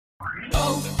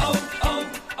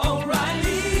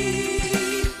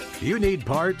O'Reilly. You need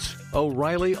parts?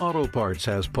 O'Reilly Auto Parts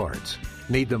has parts.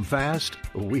 Need them fast?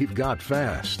 We've got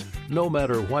fast. No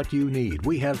matter what you need,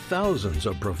 we have thousands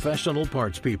of professional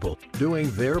parts people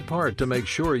doing their part to make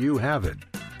sure you have it.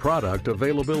 Product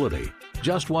availability.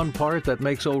 Just one part that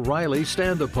makes O'Reilly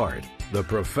stand apart. The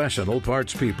professional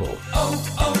parts people.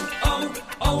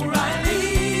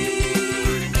 O'Reilly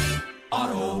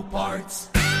Auto Parts.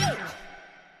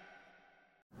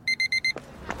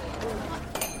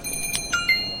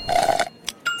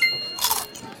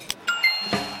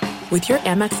 With your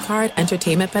Amex card,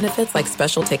 entertainment benefits like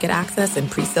special ticket access and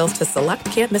pre-sales to select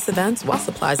can't-miss events while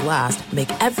supplies last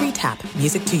make every tap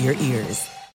music to your ears.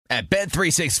 At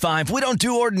Bet365, we don't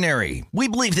do ordinary. We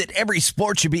believe that every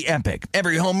sport should be epic.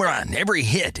 Every home run, every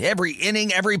hit, every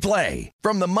inning, every play.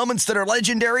 From the moments that are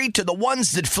legendary to the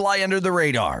ones that fly under the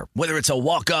radar. Whether it's a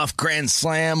walk-off grand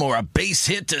slam or a base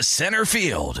hit to center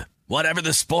field. Whatever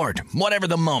the sport, whatever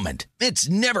the moment. It's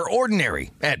never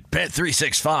ordinary at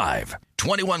Bet365.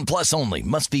 21 plus only.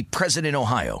 Must be present in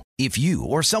Ohio. If you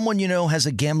or someone you know has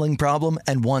a gambling problem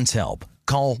and wants help,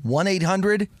 call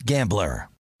 1-800-GAMBLER.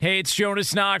 Hey, it's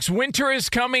Jonas Knox. Winter is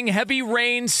coming. Heavy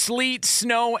rain, sleet,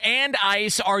 snow, and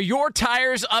ice. Are your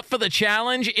tires up for the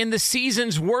challenge? In the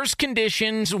season's worst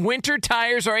conditions, winter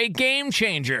tires are a game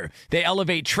changer. They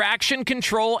elevate traction,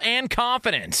 control, and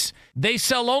confidence. They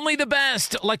sell only the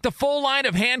best, like the full line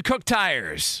of hand-cooked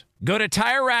tires. Go to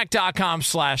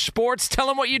TireRack.com/sports. Tell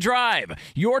them what you drive.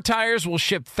 Your tires will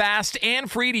ship fast and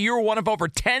free to your one of over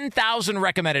 10,000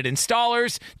 recommended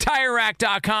installers.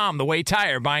 TireRack.com, the way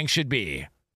tire buying should be.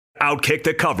 Outkick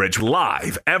the coverage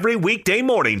live every weekday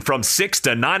morning from 6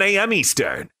 to 9 a.m.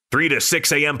 Eastern, 3 to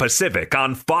 6 a.m. Pacific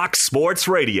on Fox Sports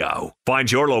Radio.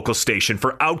 Find your local station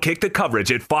for Outkick the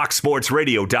coverage at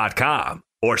foxsportsradio.com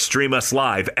or stream us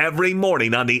live every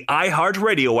morning on the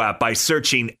iHeartRadio app by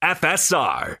searching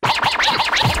FSR. Now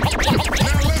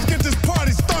let's get this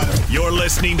party started. You're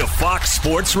listening to Fox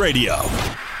Sports Radio.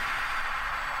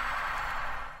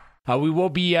 We will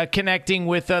be connecting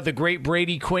with the great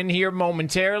Brady Quinn here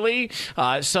momentarily.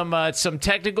 Some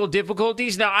technical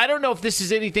difficulties. Now, I don't know if this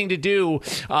has anything to do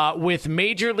with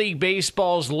Major League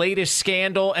Baseball's latest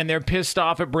scandal, and they're pissed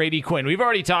off at Brady Quinn. We've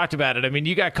already talked about it. I mean,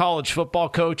 you got college football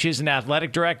coaches and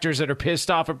athletic directors that are pissed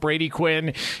off at Brady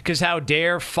Quinn because how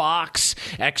dare Fox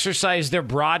exercise their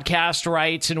broadcast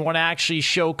rights and want to actually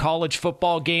show college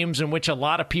football games in which a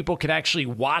lot of people could actually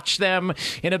watch them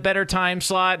in a better time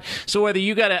slot. So whether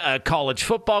you got a college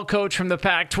football coach from the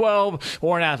Pac-12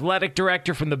 or an athletic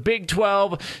director from the Big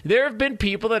 12, there have been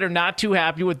people that are not too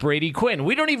happy with Brady Quinn.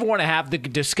 We don't even want to have the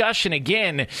discussion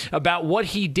again about what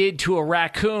he did to a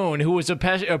raccoon who was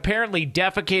apparently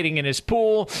defecating in his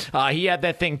pool. He had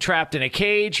that thing trapped in a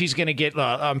cage. He's going to get,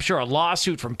 I'm sure, a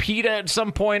lawsuit from PETA at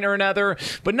some point or another.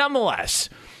 But nonetheless,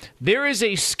 there is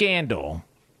a scandal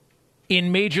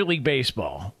in Major League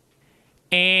Baseball.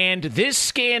 And this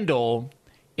scandal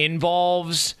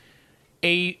involves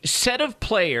a set of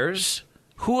players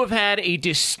who have had a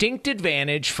distinct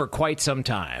advantage for quite some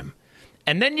time.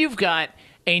 And then you've got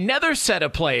another set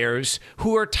of players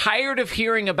who are tired of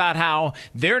hearing about how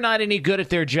they're not any good at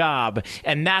their job,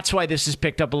 and that's why this has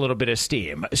picked up a little bit of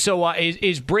steam. So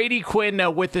is Brady Quinn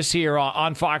with us here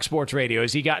on Fox Sports Radio?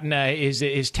 Has he gotten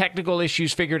his technical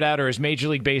issues figured out, or has Major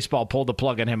League Baseball pulled the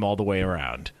plug on him all the way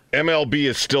around? MLB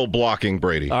is still blocking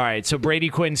Brady. All right, so Brady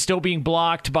Quinn still being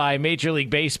blocked by Major League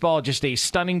Baseball. Just a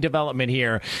stunning development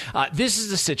here. This is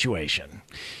the situation.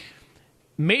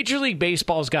 Major League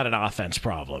Baseball's got an offense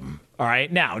problem. All right.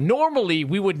 Now, normally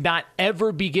we would not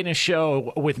ever begin a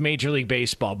show with Major League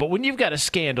Baseball, but when you've got a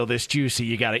scandal this juicy,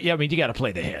 you got to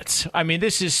play the hits. I mean,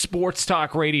 this is Sports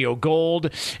Talk Radio Gold,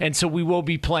 and so we will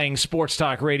be playing Sports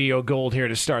Talk Radio Gold here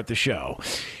to start the show.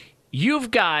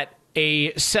 You've got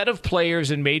a set of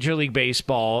players in Major League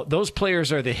Baseball. Those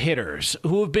players are the hitters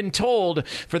who have been told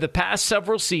for the past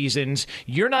several seasons,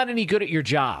 you're not any good at your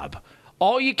job.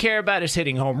 All you care about is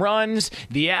hitting home runs.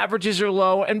 The averages are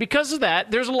low. And because of that,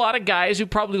 there's a lot of guys who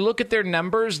probably look at their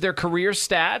numbers, their career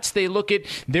stats. They look at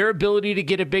their ability to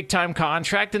get a big-time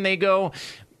contract, and they go,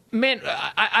 man,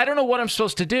 I don't know what I'm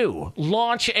supposed to do.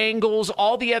 Launch angles,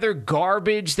 all the other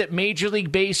garbage that Major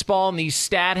League Baseball and these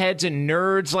stat heads and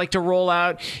nerds like to roll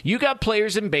out. You got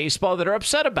players in baseball that are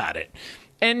upset about it.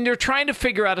 And they're trying to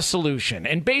figure out a solution.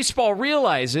 And baseball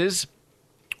realizes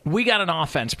we got an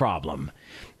offense problem.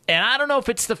 And I don't know if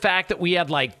it's the fact that we had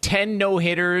like 10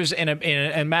 no-hitters in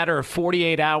a matter of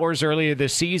 48 hours earlier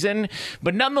this season,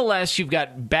 but nonetheless, you've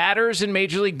got batters in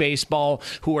Major League Baseball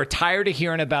who are tired of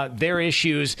hearing about their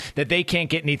issues that they can't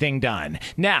get anything done.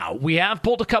 Now, we have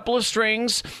pulled a couple of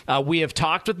strings. We have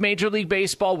talked with Major League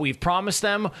Baseball. We've promised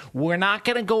them we're not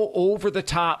going to go over the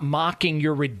top mocking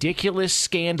your ridiculous,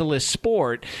 scandalous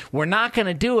sport. We're not going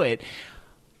to do it.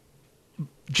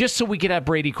 Just so we could have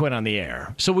Brady Quinn on the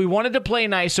air. So we wanted to play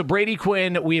nice. So Brady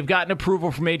Quinn, we have gotten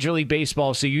approval from Major League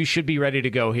Baseball, so you should be ready to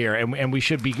go here. And we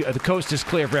should be, the coast is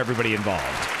clear for everybody involved.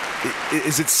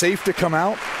 Is it safe to come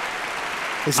out?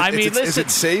 Is it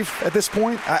safe at this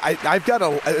point? I've got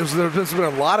there's been a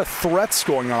lot of threats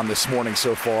going on this morning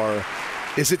so far.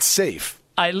 Is it safe?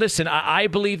 I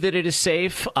believe that it is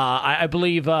safe. I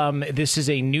believe this is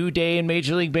a new day in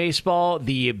Major League Baseball.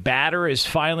 The batter is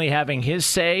finally having his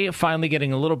say, finally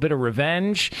getting a little bit of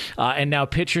revenge, and now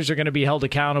pitchers are going to be held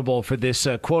accountable for this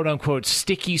quote-unquote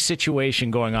sticky situation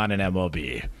going on in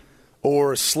MLB.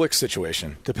 Or a slick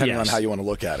situation, depending on how you want to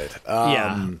look at it.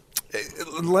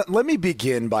 Let me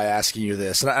begin by asking you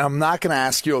this, and I'm not going to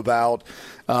ask you about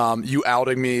you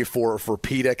outing me for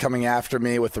PETA coming after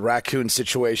me with the raccoon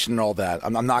situation and all that.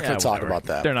 I'm not going to talk about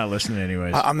that. They're not listening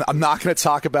anyways. I'm not going to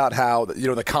talk about how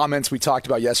the comments we talked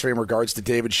about yesterday in regards to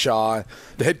David Shaw,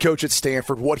 the head coach at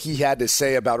Stanford, what he had to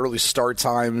say about early start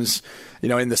times,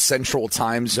 in the Central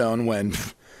Time Zone when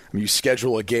you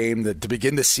schedule a game to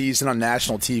begin the season on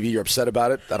national TV. You're upset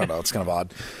about it. I don't know. It's kind of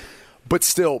odd, but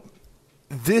still.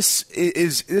 This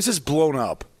is blown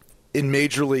up in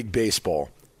Major League Baseball,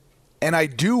 and I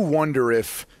do wonder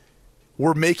if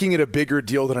we're making it a bigger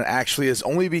deal than it actually is,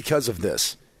 only because of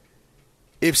this.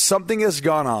 If something has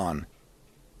gone on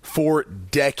for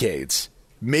decades,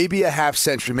 maybe a half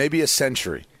century, maybe a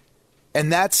century,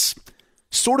 and that's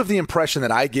sort of the impression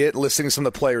that I get listening to some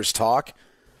of the players talk,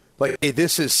 like, hey,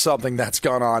 this is something that's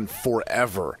gone on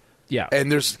forever. Yeah.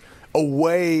 And there's a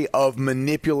way of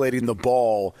manipulating the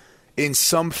ball in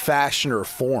some fashion or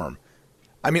form.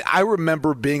 I mean, I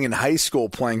remember being in high school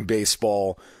playing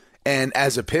baseball, and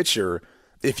as a pitcher,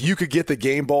 if you could get the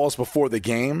game balls before the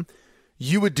game,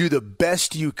 you would do the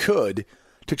best you could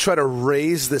to try to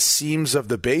raise the seams of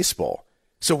the baseball.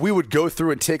 So we would go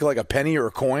through and take like a penny or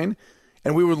a coin,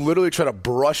 and we would literally try to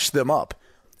brush them up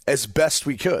as best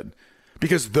we could,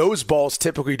 because those balls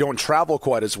typically don't travel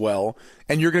quite as well,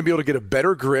 and you're going to be able to get a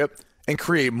better grip and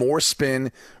create more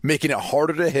spin, making it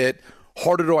harder to hit,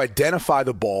 harder to identify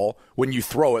the ball when you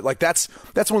throw it. Like that's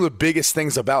one of the biggest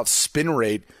things about spin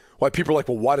rate, why people are like,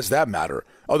 well, why does that matter?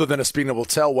 Other than us being able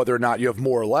to tell whether or not you have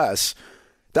more or less.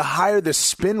 The higher the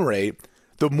spin rate,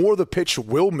 the more the pitch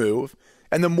will move,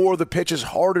 and the more the pitch is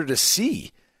harder to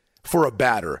see for a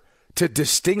batter to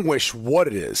distinguish what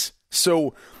it is.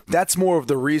 So that's more of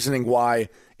the reasoning why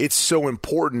it's so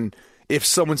important if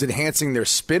someone's enhancing their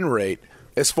spin rate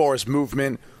as far as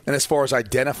movement and as far as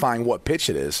identifying what pitch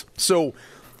it is. So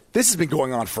this has been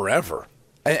going on forever.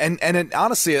 And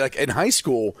honestly, like in high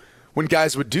school, when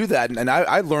guys would do that, and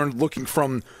I learned looking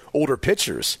from older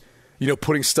pitchers,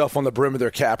 putting stuff on the brim of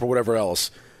their cap or whatever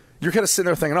else, you're kind of sitting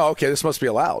there thinking, oh, okay, this must be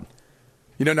allowed.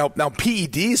 Now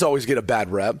PEDs always get a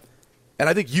bad rep, and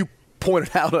I think you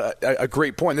pointed out a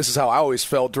great point. This is how I always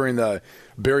felt during the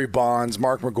Barry Bonds,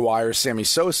 Mark McGwire, Sammy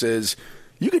Sosa is,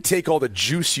 you could take all the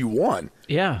juice you want.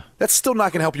 Yeah. That's still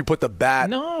not going to help you put the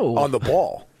bat on the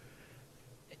ball.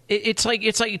 It's like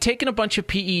you're taking a bunch of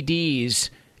PEDs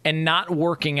and not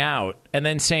working out and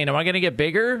then saying, am I going to get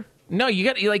bigger? No, you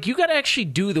got to actually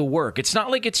do the work. It's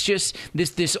not like it's just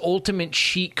this ultimate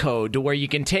cheat code to where you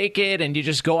can take it and you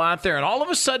just go out there and all of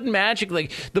a sudden magically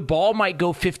the ball might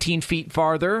go 15 feet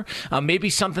farther. Maybe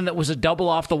something that was a double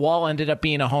off the wall ended up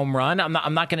being a home run.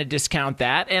 I'm not going to discount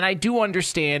that. And I do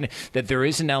understand that there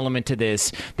is an element to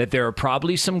this, that there are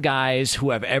probably some guys who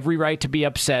have every right to be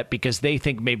upset because they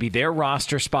think maybe their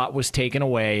roster spot was taken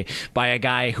away by a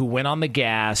guy who went on the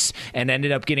gas and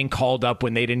ended up getting called up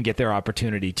when they didn't get their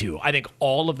opportunity to. I think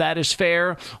all of that is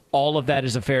fair. All of that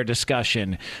is a fair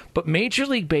discussion. But Major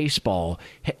League Baseball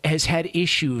has had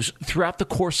issues throughout the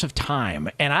course of time.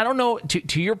 And I don't know,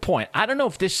 to your point, I don't know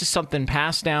if this is something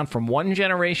passed down from one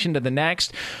generation to the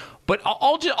next. But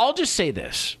I'll just say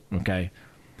this, okay?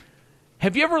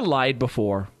 Have you ever lied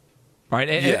before? All right.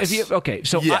 Yes.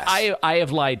 Yes. I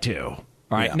have lied too.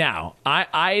 All right. Yeah. Now,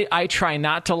 I try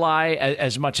not to lie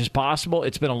as much as possible.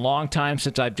 It's been a long time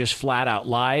since I've just flat out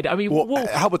lied. I mean,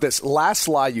 how about this last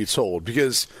lie you told?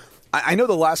 Because I know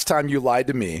the last time you lied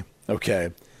to me,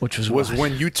 okay, which was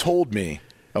when you told me,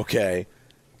 okay,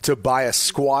 to buy a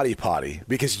Squatty Potty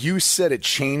because you said it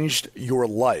changed your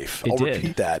life. I'll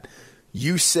repeat that.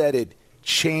 You said it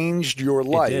changed your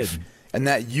life and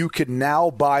that you could now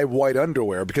buy white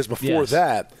underwear because before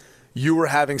that you were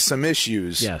having some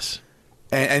issues. Yes.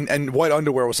 And white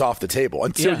underwear was off the table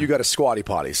until you got a squatty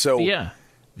potty. So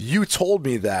you told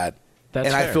me that. That's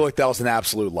and fair. I feel like that was an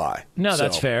absolute lie. No,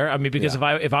 that's fair. I mean, because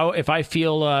if I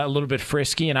feel a little bit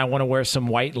frisky and I want to wear some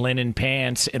white linen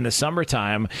pants in the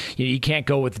summertime, you can't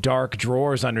go with dark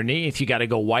drawers underneath. You got to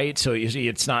go white, so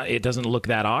it doesn't look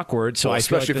that awkward. So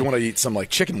especially if you want to eat some like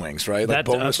chicken wings, right? Like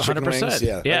boneless chicken wings.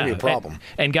 Yeah, that'd be a problem.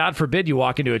 And God forbid you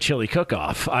walk into a chili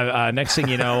cook-off. Next thing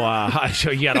you know,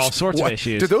 you got all sorts of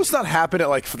issues. Do those not happen at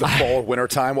like the fall or winter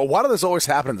time? Well, why do those always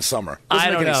happen in the summer?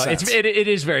 I don't know. It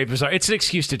is very bizarre. It's an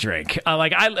excuse to drink.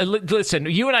 Listen,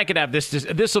 you and I could have this.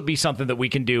 This will be something that we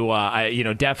can do.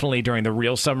 Definitely during the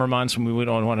real summer months when we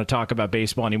don't want to talk about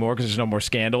baseball anymore because there's no more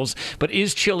scandals. But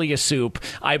is chili a soup?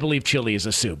 I believe chili is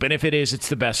a soup, and if it is, it's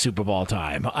the best soup of all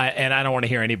time. And I don't want to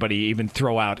hear anybody even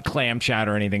throw out clam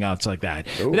chowder or anything else like that.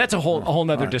 But that's a whole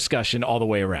nother discussion all the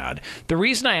way around. The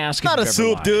reason I ask, not a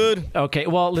soup, dude. Okay,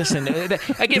 well, listen. Again,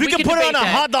 if you can put it on a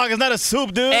hot dog, it's not a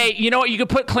soup, dude. Hey, you know what? You could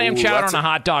put clam chowder on a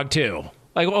hot dog too.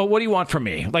 Like, well, what do you want from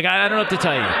me? Like, I don't know what to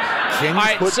tell you. Can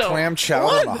you put clam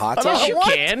chowder on a hot dog? Yes, you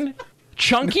can.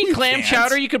 Chunky clam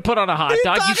chowder you could put on a hot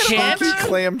dog. You can't. Chunky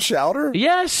clam chowder?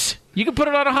 Yes. You can put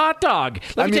it on a hot dog.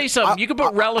 Let me tell you something. You can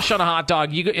put relish on a hot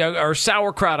dog or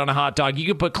sauerkraut on a hot dog. You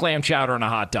can put clam chowder on a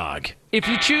hot dog if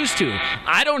you choose to.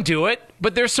 I don't do it,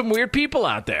 but there's some weird people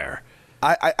out there.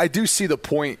 I do see the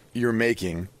point you're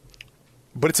making,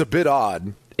 but it's a bit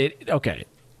odd. Okay.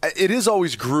 It is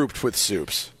always grouped with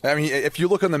soups. I mean, if you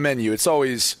look on the menu, it's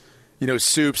always,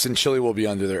 soups and chili will be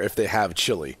under there if they have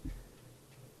chili.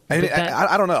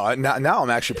 I don't know. Now I'm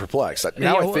actually perplexed.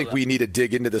 Now I think we need to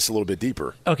dig into this a little bit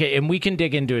deeper. Okay, and we can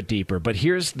dig into it deeper, but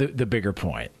here's the bigger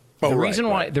point. The reason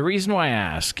why I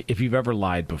ask if you've ever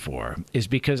lied before is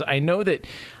because I know that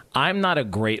I'm not a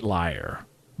great liar,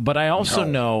 but I also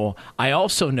know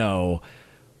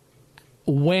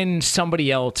when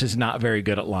somebody else is not very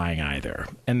good at lying either.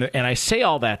 And I say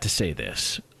all that to say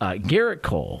this. Garrett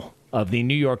Cole of the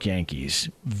New York Yankees,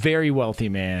 very wealthy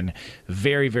man,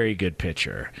 very, very good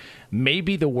pitcher.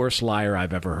 Maybe the worst liar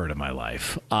I've ever heard in my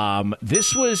life.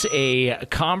 This was a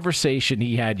conversation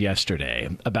he had yesterday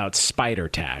about spider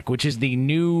tack, which is the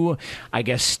new, I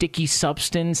guess, sticky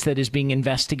substance that is being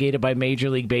investigated by Major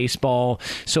League Baseball.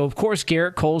 So, of course,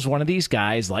 Garrett Cole's one of these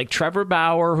guys, like Trevor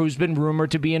Bauer, who's been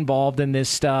rumored to be involved in this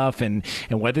stuff. And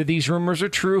whether these rumors are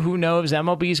true, who knows?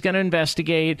 MLB is going to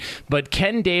investigate. But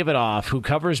Ken Davidoff, who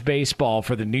covers baseball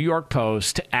for the New York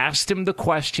Post, asked him the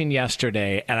question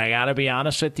yesterday. And I got to be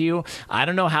honest with you, I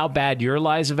don't know how bad your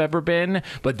lies have ever been,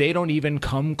 but they don't even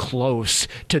come close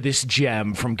to this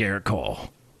gem from Garrett Cole.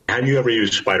 Have you ever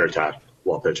used spider tack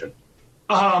while pitching?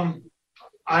 I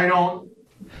don't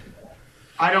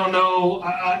know.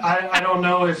 I don't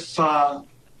know if I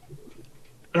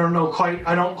don't quite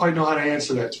know how to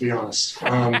answer that, to be honest.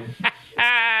 I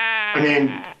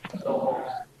mean,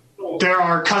 there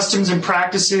are customs and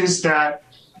practices that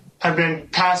have been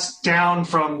passed down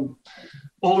from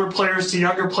older players to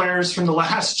younger players, from the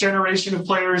last generation of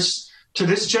players to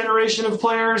this generation of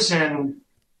players. And,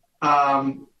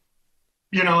 I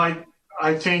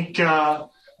think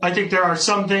there are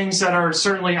some things that are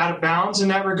certainly out of bounds in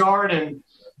that regard.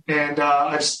 And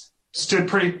I've stood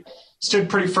pretty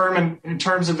firm in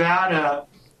terms of that,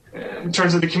 in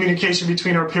terms of the communication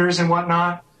between our peers and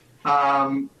whatnot.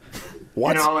 And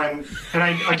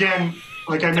again,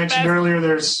 like I mentioned earlier,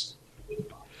 there's,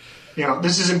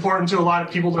 this is important to a lot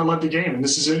of people that love the game, and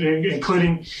this is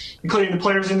including the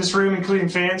players in this room, including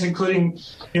fans, including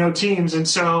teams. And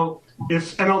so,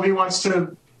 if MLB wants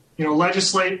to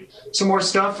legislate some more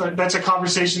stuff, that's a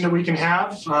conversation that we can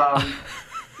have,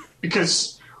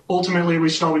 because ultimately we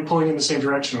should all be pulling in the same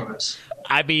direction on this.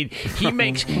 I mean, he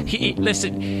makes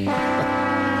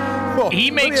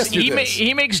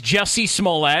Jussie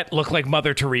Smollett look like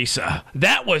Mother Teresa.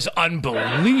 That was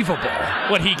unbelievable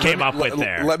what he came up with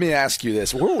there. Let me ask you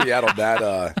this: where were we at on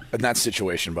that in that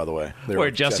situation? By the way, where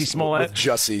Jussie Smollett?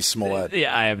 Jussie Smollett.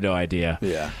 Yeah, I have no idea.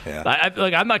 Yeah.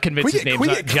 I'm not convinced his name's not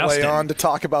Justin. Can we get Clay on to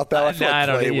talk about that? I feel like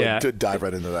Clay would dive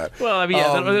right into that. Well, I mean,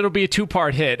 it'll be a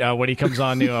 2-part hit when he comes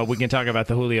on. We can talk about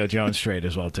the Julio Jones trade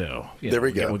as well too. There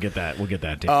we go. We'll get that.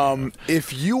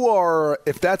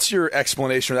 If that's your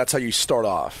explanation, or that's how you start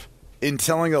off in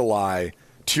telling a lie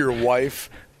to your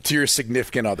wife, to your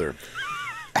significant other,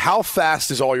 how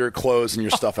fast is all your clothes and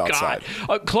your stuff outside?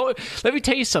 Let me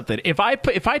tell you something. If I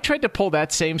tried to pull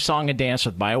that same song and dance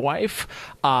with my wife,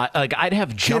 I'd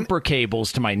have jumper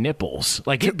cables to my nipples.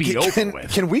 Like, it'd be over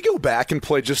with. Can we go back and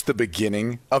play just the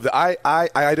beginning of the?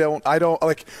 I don't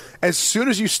like. As soon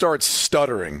as you start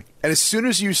stuttering, and as soon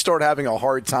as you start having a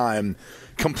hard time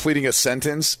completing a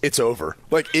sentence, it's over.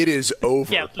 Like, it is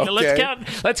over. Yeah, okay?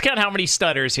 let's count how many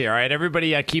stutters here. All right,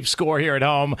 everybody, keep score here at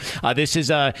home. This is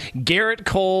a Garrett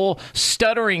Cole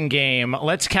stuttering game.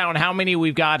 Let's count how many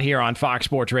we've got here on Fox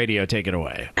Sports Radio. Take it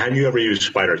away. Have you ever used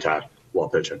spider tack while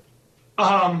pitching?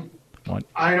 1,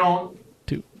 I don't.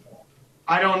 2.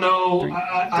 I don't know. 3,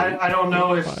 I don't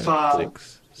know if 5,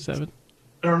 6, 7.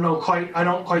 I don't quite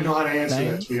know how to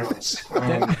answer that, to be honest.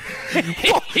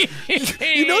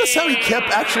 You notice how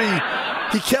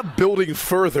he kept building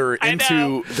further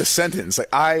into the sentence.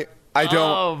 Like, I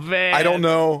don't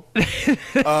know.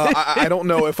 I don't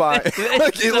know if I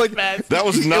that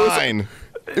was 9.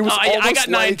 It was I got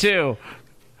 9 too.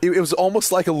 It was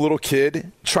almost like a little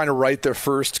kid trying to write their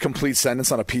first complete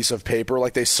sentence on a piece of paper.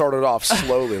 Like, they started off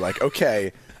slowly, like,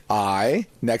 okay,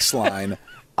 next line,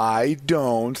 I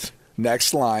don't.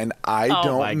 Next line, I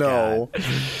don't know. God.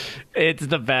 It's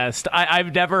the best.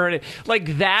 I've never heard it.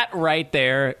 Like, that right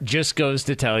there just goes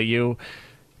to tell you,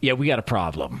 yeah, we got a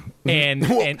problem. And,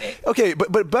 okay,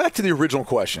 but back to the original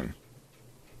question.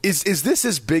 Is this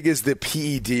as big as the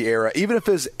PED era, even if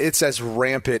it's as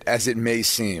rampant as it may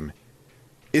seem?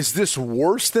 Is this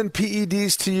worse than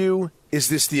PEDs to you? Is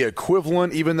this the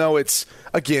equivalent, even though it's,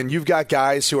 again, you've got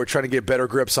guys who are trying to get better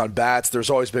grips on bats. There's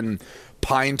always been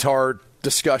pine tar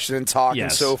discussion and talk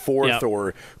and so forth,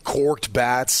 or corked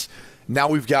bats. Now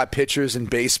we've got pitchers and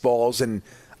baseballs, and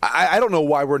I don't know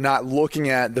why we're not looking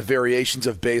at the variations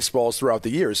of baseballs throughout the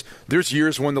years. There's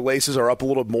years when the laces are up a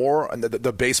little more and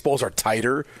the baseballs are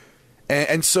tighter.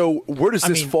 And so where does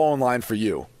this fall in line for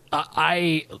you?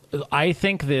 I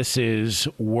think this is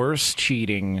worse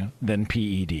cheating than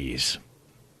PEDs.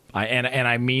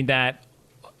 I mean that,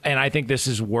 and I think this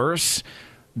is worse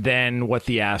than what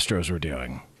the Astros were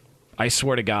doing. I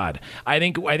swear to God. I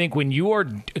think when you are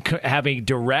having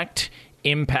direct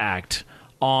impact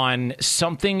on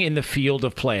something in the field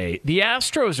of play, the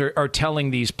Astros are telling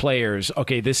these players,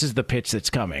 okay, this is the pitch that's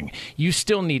coming. You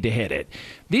still need to hit it.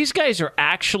 These guys are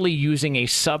actually using a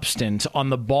substance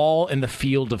on the ball in the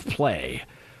field of play.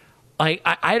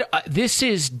 This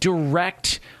is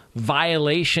direct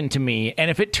violation to me. And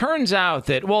if it turns out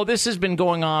that, well, this has been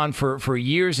going on for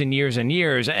years and years and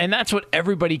years, and that's what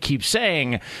everybody keeps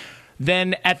saying,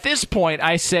 then at this point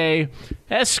I say,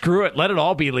 screw it, let it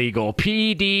all be legal.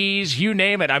 PEDs, you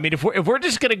name it. I mean, if we're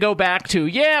just going to go back to,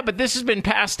 but this has been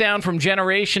passed down from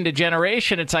generation to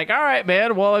generation, it's like, all right,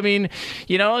 man, well, I mean,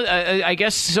 I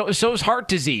guess so is heart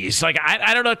disease. Like,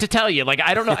 I don't know what to tell you. Like,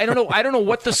 I don't know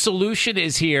what the solution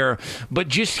is here, but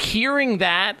just hearing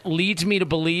that leads me to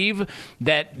believe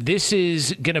that this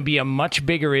is going to be a much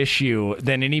bigger issue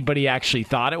than anybody actually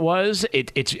thought it was.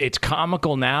 It's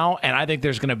comical now, and I think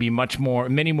there's going to be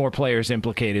many more players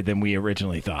implicated than we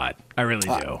originally thought. I really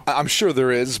do. I'm sure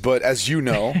there is, but as you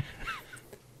know,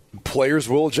 players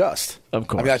will adjust. Of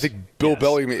course. I mean, I think Bill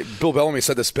Bellamy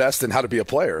said this best in How to Be a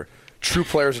Player. True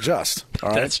players adjust. All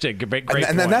right? That's a great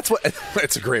and that's what.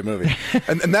 It's a great movie,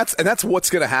 and that's what's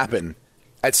going to happen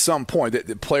at some point.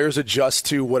 The players adjust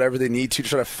to whatever they need to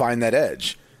try to find that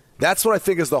edge. That's what I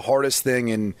think is the hardest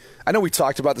thing. And I know we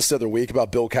talked about this the other week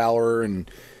about Bill Cowher and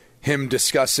him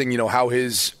discussing, how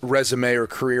his resume or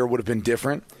career would have been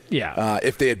different. Yeah.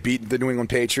 If they had beaten the New England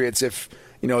Patriots, if,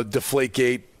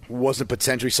 Deflategate wasn't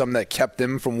potentially something that kept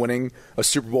them from winning a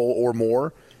Super Bowl or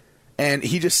more. And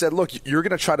he just said, look, you're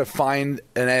going to try to find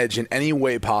an edge in any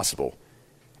way possible.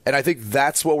 And I think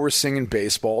that's what we're seeing in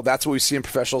baseball. That's what we see in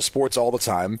professional sports all the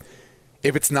time.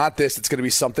 If it's not this, it's going to be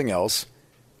something else.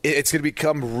 It's going to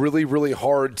become really, really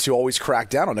hard to always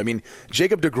crack down on. I mean,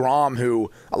 Jacob deGrom,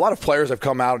 who a lot of players have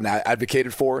come out and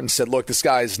advocated for and said, look, this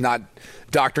guy is not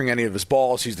doctoring any of his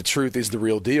balls. He's the truth. He's the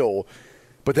real deal.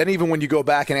 But then even when you go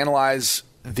back and analyze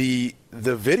the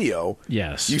video,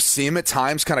 yes, you see him at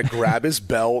times kind of grab his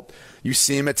belt. You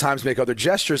see him at times make other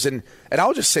gestures. And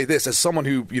I'll just say this, as someone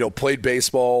who, played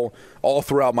baseball all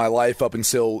throughout my life up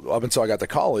until I got to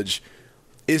college,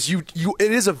 it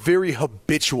is a very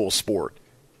habitual sport.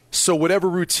 So whatever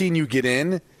routine you get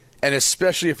in, and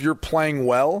especially if you're playing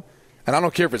well, and I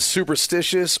don't care if it's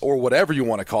superstitious or whatever you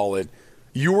want to call it,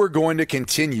 you are going to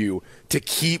continue to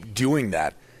keep doing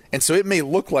that. And so it may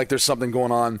look like there's something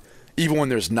going on even when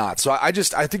there's not. So I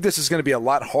think this is going to be a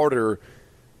lot harder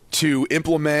to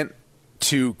implement,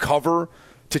 to cover,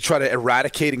 to try to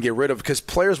eradicate and get rid of, because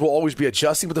players will always be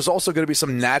adjusting, but there's also going to be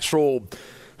some natural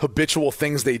habitual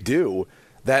things they do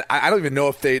that I don't even know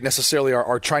if they necessarily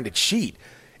are trying to cheat.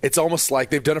 It's almost like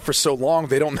they've done it for so long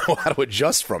they don't know how to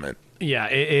adjust from it. Yeah,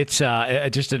 it's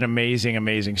just an amazing,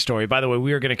 amazing story. By the way,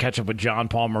 we are going to catch up with John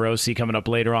Paul Morosi coming up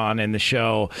later on in the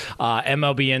show.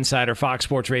 MLB Insider, Fox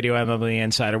Sports Radio, MLB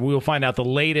Insider. We will find out the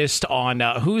latest on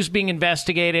who's being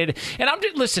investigated. And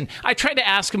listen, I tried to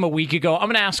ask him a week ago. I'm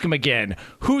going to ask him again.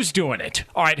 Who's doing it?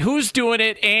 All right, who's doing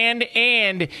it?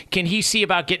 And can he see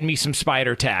about getting me some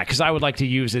spider tack? Because I would like to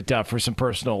use it for some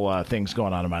personal things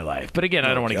going on in my life. But again,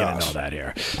 I don't want to get into all that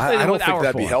here. I don't think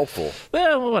that'd be helpful.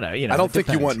 Well, whatever.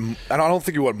 I don't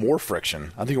think you want more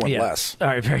friction. I think you want less. All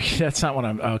right, that's not what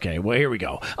I'm... Okay, well, here we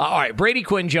go. All right, Brady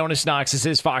Quinn, Jonas Knox. This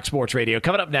is Fox Sports Radio.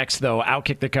 Coming up next, though,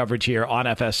 Outkick the coverage here on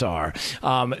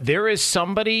FSR. There is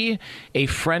somebody, a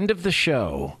friend of the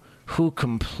show, who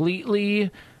completely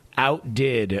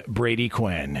outdid Brady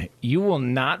Quinn. You will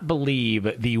not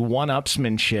believe the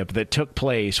one-upsmanship that took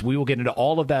place. We will get into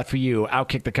all of that for you.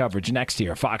 Outkick the coverage next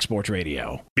year, Fox Sports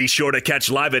Radio. Be sure to catch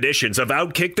live editions of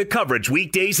Outkick the coverage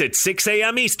weekdays at 6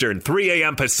 a.m. Eastern, 3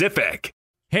 a.m. Pacific.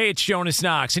 Hey, it's Jonas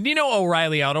Knox, and you know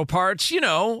O'Reilly Auto Parts, you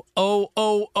know,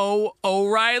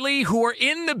 O'Reilly, who are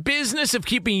in the business of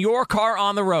keeping your car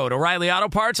on the road. O'Reilly Auto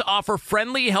Parts offer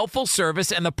friendly, helpful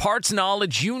service and the parts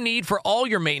knowledge you need for all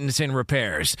your maintenance and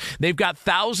repairs. They've got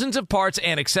thousands of parts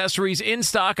and accessories in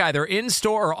stock, either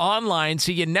in-store or online,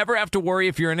 so you never have to worry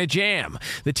if you're in a jam.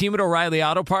 The team at O'Reilly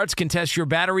Auto Parts can test your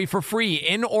battery for free,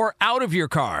 in or out of your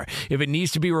car. If it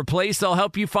needs to be replaced, they'll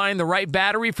help you find the right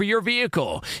battery for your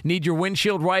vehicle. Need your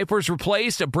windshield wipers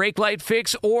replaced, a brake light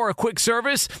fix, or a quick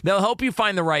service? They'll help you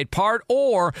find the right part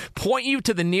or point you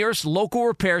to the nearest local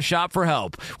repair shop for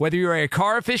help. Whether you're a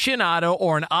car aficionado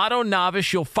or an auto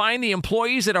novice, you'll find the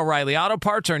employees at O'Reilly Auto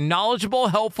Parts are knowledgeable,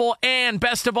 helpful, and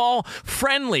best of all,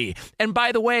 friendly. And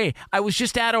by the way, I was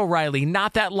just at O'Reilly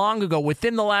not that long ago,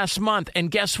 within the last month, and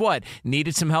guess what?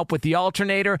 Needed some help with the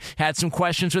alternator, had some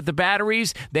questions with the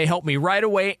batteries. They helped me right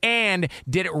away and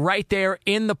did it right there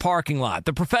in the parking lot.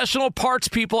 The professional parts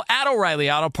people at O'Reilly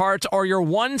Auto Parts are your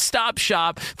one-stop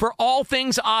shop for all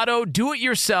things auto,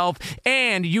 do-it-yourself,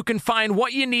 and you can find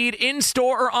what you need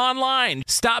in-store or online.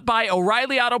 Stop by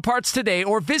O'Reilly Auto Parts today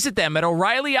or visit them at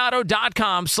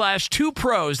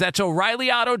O'ReillyAuto.com/2pros. That's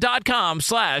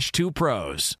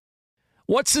O'ReillyAuto.com/2pros.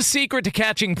 What's the secret to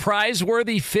catching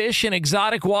prize-worthy fish in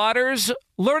exotic waters?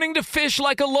 Learning to fish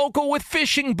like a local with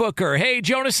Fishing Booker. Hey,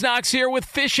 Jonas Knox here with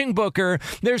Fishing Booker.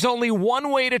 There's only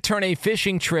one way to turn a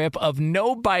fishing trip of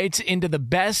no bites into the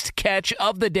best catch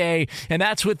of the day, and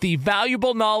that's with the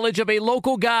valuable knowledge of a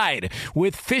local guide.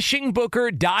 With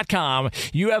FishingBooker.com,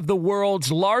 you have the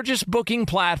world's largest booking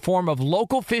platform of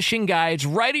local fishing guides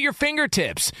right at your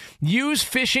fingertips. Use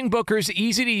Fishing Booker's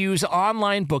easy-to-use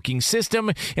online booking system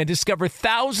and discover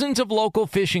thousands of local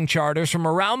fishing charters from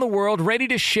around the world ready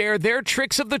to share their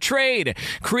tricks of the trade.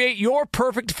 Create your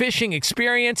perfect fishing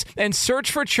experience and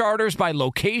search for charters by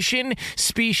location,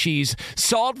 species,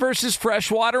 salt versus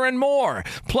freshwater, and more.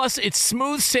 Plus, it's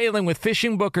smooth sailing with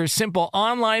Fishing Booker's simple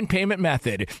online payment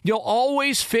method. You'll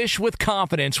always fish with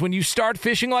confidence when you start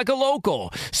fishing like a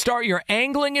local. Start your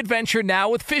angling adventure now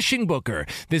with Fishing Booker.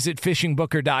 Visit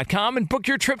FishingBooker.com and book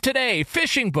your trip today.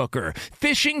 Fishing Booker.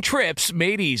 Fishing trips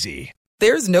made easy.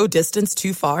 There's no distance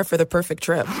too far for the perfect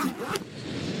trip.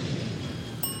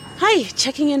 Hi,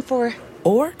 checking in for...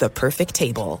 Or the perfect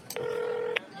table.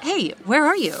 Hey, where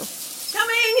are you?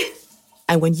 Coming!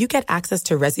 And when you get access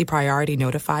to Resi Priority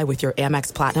Notify with your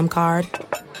Amex Platinum card...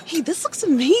 Hey, this looks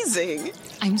amazing.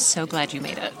 I'm so glad you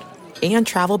made it. And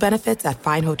travel benefits at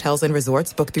fine hotels and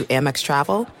resorts booked through Amex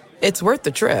Travel, it's worth the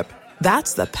trip.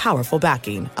 That's the powerful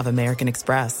backing of American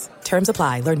Express. Terms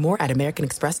apply. Learn more at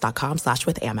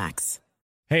americanexpress.com/withAmex.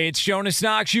 Hey, it's Jonas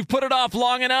Knox. You've put it off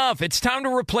long enough. It's time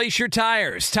to replace your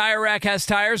tires. Tire Rack has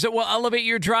tires that will elevate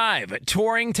your drive.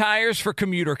 Touring tires for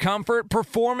commuter comfort,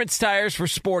 performance tires for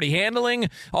sporty handling,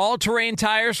 all-terrain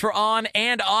tires for on-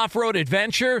 and off-road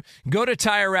adventure. Go to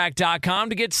TireRack.com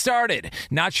to get started.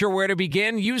 Not sure where to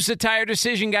begin? Use the Tire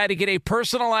Decision Guide to get a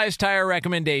personalized tire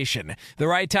recommendation. The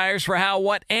right tires for how,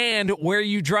 what, and where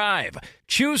you drive.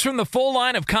 Choose from the full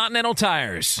line of Continental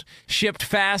tires. Shipped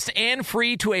fast and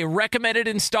free to a recommended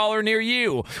installer near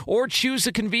you. Or choose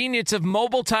the convenience of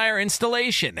mobile tire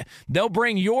installation. They'll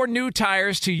bring your new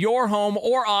tires to your home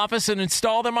or office and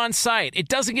install them on site. It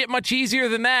doesn't get much easier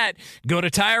than that. Go to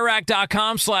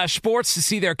TireRack.com/sports to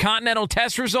see their Continental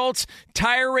test results,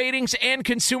 tire ratings, and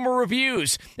consumer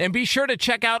reviews. And be sure to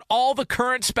check out all the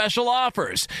current special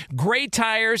offers. Great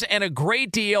tires and a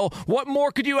great deal. What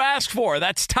more could you ask for?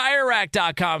 That's TireRack.com/sports.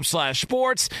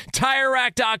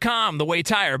 TireRack.com, the way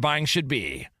tire buying should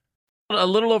be. A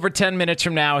little over 10 minutes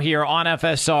from now here on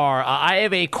FSR, I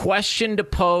have a question to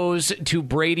pose to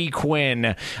Brady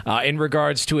Quinn in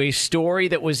regards to a story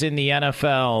that was in the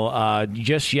NFL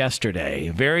just yesterday.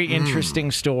 Very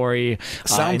interesting story.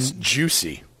 Sounds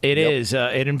juicy. It is.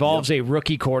 It involves a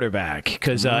rookie quarterback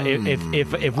because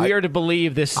if we are to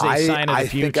believe this is a sign of the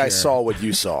future. I think I saw what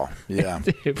you saw. Yeah.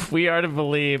 If we are to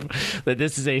believe that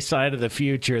this is a sign of the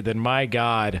future, then my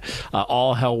God,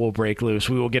 all hell will break loose.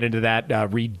 We will get into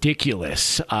that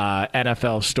ridiculous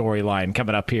NFL storyline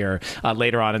coming up here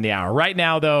later on in the hour. Right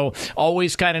now, though,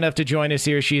 always kind enough to join us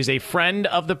here. She is a friend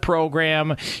of the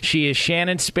program. She is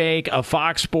Shannon Spake of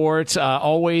Fox Sports.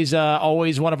 Always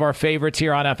one of our favorites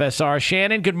here on FSR.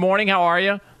 Shannon, good morning. How are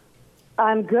you?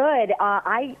 I'm good.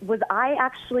 I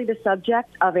actually the subject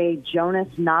of a Jonas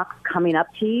Knox coming up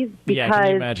tease? Because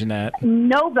can you imagine that?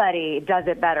 Nobody does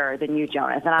it better than you,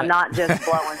 Jonas, and I'm not just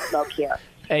blowing smoke here.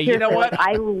 Hey, you know what?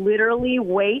 I literally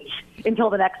wait until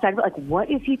the next segment. Like,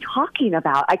 what is he talking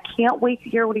about? I can't wait to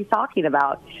hear what he's talking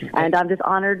about. And I'm just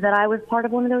honored that I was part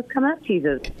of one of those come up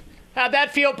teases. How'd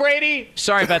that feel, Brady?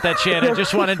 Sorry about that, Shannon.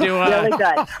 Just wanted to really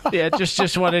good. Yeah,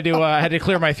 just wanted to I had to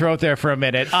clear my throat there for a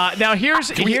minute. Now here's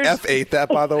Can we F8 that,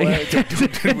 by the way?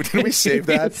 Did we save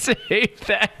that? Save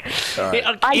that. Right.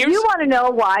 I do want to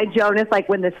know why Jonas, like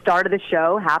when the start of the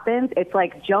show happens, it's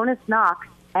like Jonas Knox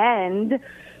and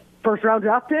first round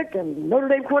draft pick and Notre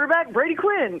Dame quarterback Brady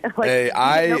Quinn. Like,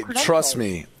 hey, trust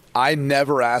me. I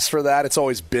never asked for that. It's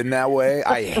always been that way.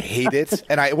 I hate it.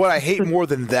 And what I hate more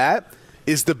than that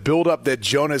is the buildup that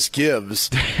Jonas gives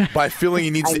by feeling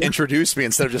he needs to introduce me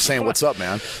instead of just saying, what's up,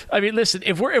 man? I mean, listen,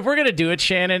 if we're going to do it,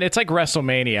 Shannon, it's like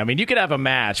WrestleMania. I mean, you could have a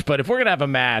match, but if we're going to have a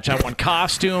match, I want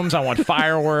costumes, I want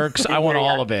fireworks, I want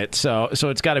all of it. So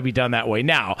it's got to be done that way.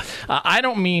 Now, I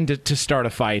don't mean to start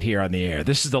a fight here on the air.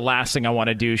 This is the last thing I want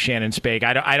to do, Shannon Spake.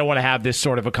 I don't want to have this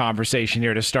sort of a conversation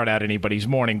here to start out anybody's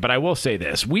morning, but I will say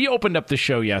this. We opened up the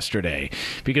show yesterday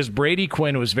because Brady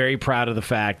Quinn was very proud of the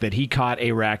fact that he caught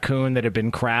a raccoon that had been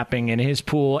crapping in his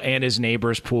pool and his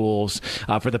neighbors' pools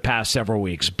for the past several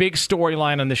weeks. Big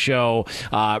storyline on the show.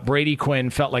 Brady Quinn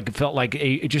felt like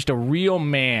just a real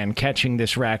man catching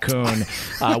this raccoon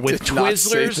with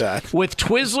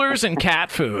Twizzlers and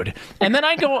cat food. And then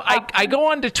I go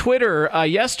onto Twitter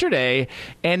yesterday,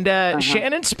 and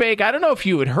Shannon Spake, I don't know if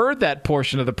you had heard that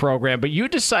portion of the program, but you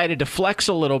decided to flex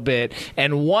a little bit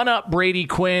and one-up Brady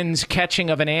Quinn's catching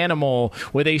of an animal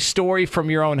with a story from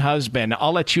your own husband.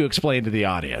 I'll let you explain to the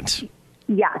audience.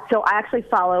 Yeah, so I actually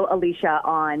follow Alicia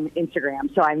on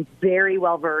Instagram, so I'm very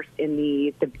well versed in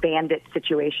the bandit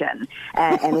situation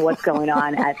and what's going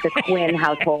on at the Quinn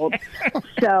household.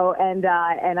 So and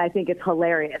I think it's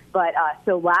hilarious. But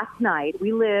so last night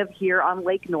we live here on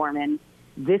Lake Norman.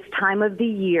 This time of the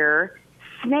year,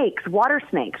 snakes, water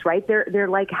snakes, right? They're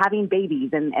like having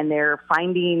babies and they're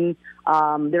finding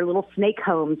their little snake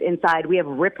homes inside. We have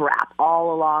riprap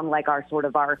all along like our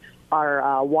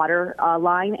water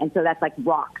line. And so that's like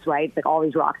rocks, right? It's like all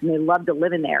these rocks and they love to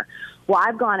live in there. Well,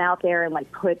 I've gone out there and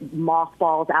like put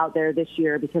mothballs out there this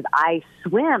year because I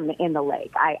swim in the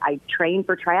lake. I train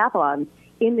for triathlons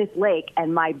in this lake.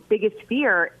 And my biggest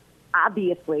fear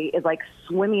obviously is like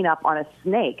swimming up on a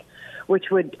snake, which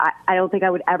I don't think I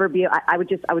would ever be. I would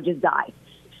just die.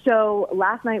 So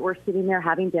last night we're sitting there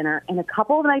having dinner, and a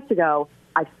couple of nights ago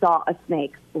I saw a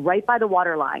snake right by the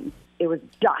water line. It was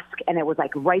dusk, and it was like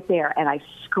right there, and I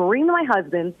screamed to my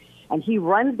husband, and he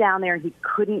runs down there, and he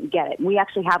couldn't get it. And we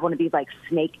actually have one of these like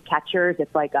snake catchers.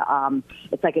 It's like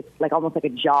it's almost like a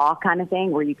jaw kind of thing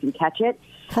where you can catch it.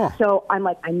 Huh. So I'm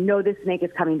like, I know this snake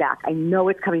is coming back. I know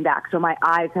it's coming back. So my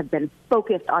eyes have been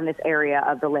focused on this area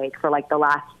of the lake for like the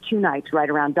last 2 nights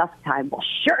right around dusk time. Well,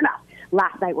 sure enough,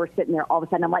 last night we're sitting there. All of a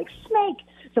sudden I'm like, snake.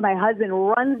 So my husband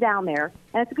runs down there,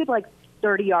 and it's a good like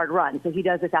 30-yard run. So he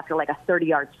does this after like a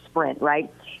 30-yard sprint, right?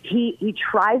 He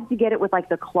tries to get it with like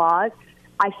the claws.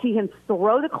 I see him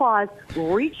throw the claws,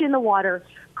 reach in the water.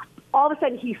 All of a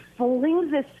sudden, he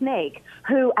flings this snake,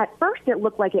 who at first it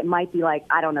looked like it might be like,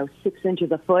 I don't know, 6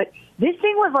 inches a foot. This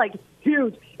thing was like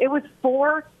huge. It was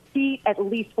 4 feet, at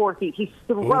least 4 feet. He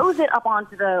throws it up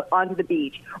onto the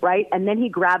beach, right? And then he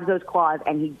grabs those claws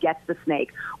and he gets the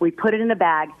snake. We put it in a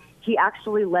bag. He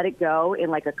actually let it go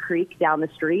in like a creek down the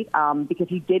street because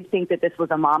he did think that this was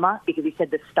a mama because he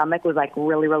said the stomach was like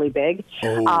really, really big.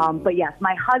 Oh. But yes,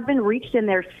 my husband reached in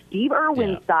there Steve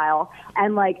Irwin style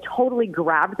and like totally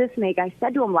grabbed the snake. I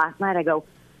said to him last night, I go,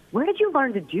 where did you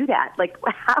learn to do that? Like,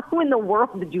 how in the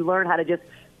world did you learn how to just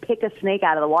pick a snake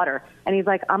out of the water? And he's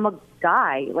like, I'm a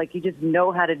guy. Like, you just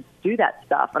know how to do that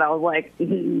stuff. And I was like,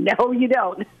 no, you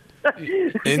don't.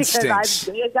 Instincts. Because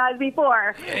I've dated guys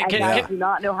before, and guys do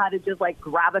not know how to just like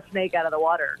grab a snake out of the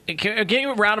water. Give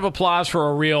you a round of applause for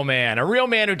a real man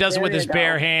who does it with his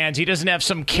bare hands. He doesn't have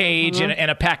some cage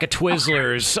and a pack of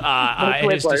Twizzlers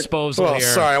at his disposal well, here.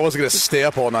 Sorry, I wasn't going to stay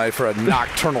up all night for a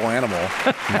nocturnal animal.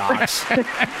 Knox.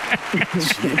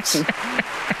 Jeez.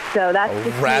 So that's a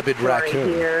the rabid story raccoon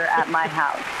here at my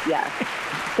house. Yes.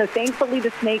 So thankfully,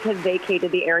 the snake has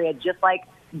vacated the area, just like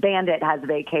Bandit has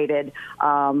vacated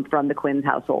from the Quinn's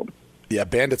household. Yeah,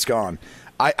 Bandit's gone.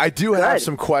 I do have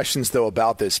some questions, though,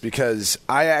 about this because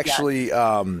I actually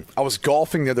I was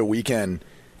golfing the other weekend,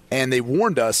 and they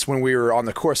warned us when we were on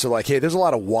the course. They're like, hey, there's a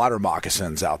lot of water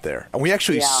moccasins out there. And we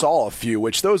actually saw a few,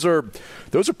 which those are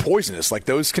poisonous. Like,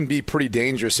 those can be pretty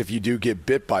dangerous if you do get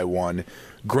bit by one.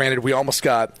 Granted, we almost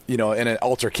got, in an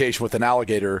altercation with an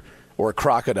alligator or a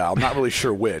crocodile. I'm not really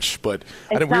sure which, but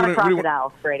it's not a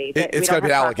crocodile, Brady. It's got to be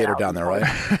an alligator down there,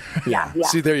 right? Yeah.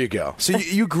 See, there you go. So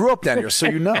you grew up down here, so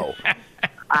you know.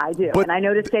 I do, and I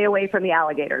know to stay away from the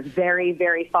alligators, very,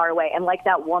 very far away. And like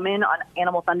that woman on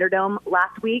Animal Thunderdome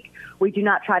last week, we do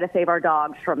not try to save our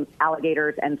dogs from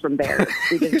alligators and from bears.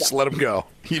 We just let them go.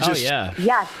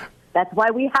 Yes, that's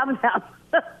why we have them.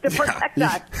 To protect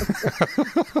us.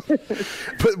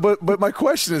 But my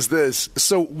question is this.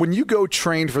 So when you go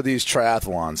train for these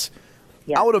triathlons,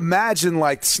 I would imagine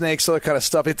like snakes, other kind of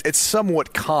stuff, it's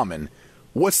somewhat common.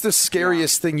 What's the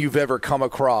scariest thing you've ever come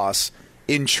across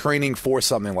in training for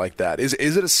something like that? Is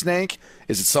it a snake?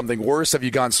 Is it something worse? Have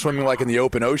you gone swimming like in the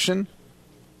open ocean?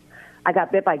 I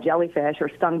got bit by jellyfish or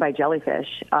stung by jellyfish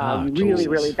really,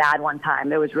 really bad one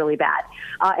time. It was really bad.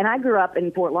 And I grew up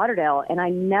in Fort Lauderdale, and I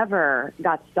never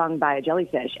got stung by a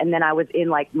jellyfish. And then I was in,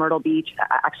 like, Myrtle Beach.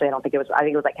 Actually, I think it was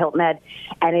like Hilton Head.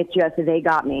 And they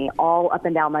got me all up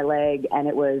and down my leg, and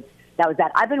that was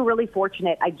that. I've been really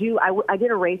fortunate. I did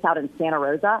a race out in Santa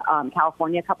Rosa,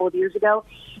 California, a couple of years ago,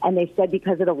 and they said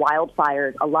because of the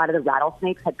wildfires, a lot of the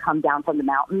rattlesnakes had come down from the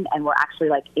mountain and were actually,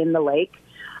 like, in the lake.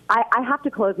 I have to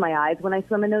close my eyes when I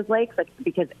swim in those lakes, like,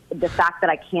 because the fact that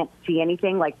I can't see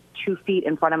anything, like 2 feet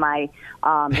in front of my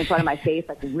face,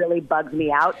 like, really bugs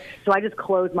me out. So I just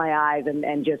close my eyes and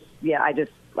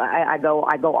I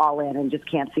go all in and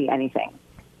just can't see anything.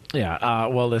 Yeah.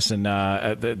 Well, listen,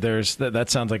 that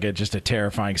sounds like just a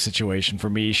terrifying situation for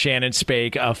me. Shannon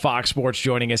Spake of Fox Sports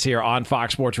joining us here on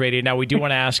Fox Sports Radio. Now, we do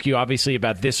want to ask you, obviously,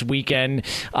 about this weekend.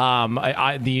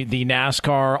 The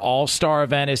NASCAR All-Star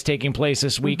event is taking place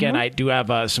this weekend. I do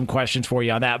have some questions for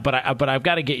you on that, but I've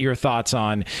got to get your thoughts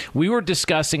on. We were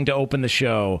discussing to open the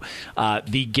show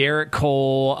the Garrett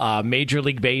Cole Major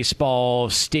League Baseball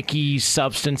sticky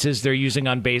substances they're using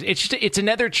on base. It's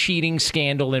another cheating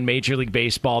scandal in Major League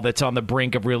Baseball that's on the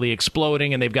brink of really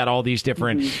exploding, and they've got all these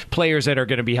different players that are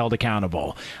going to be held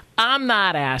accountable. I'm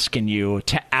not asking you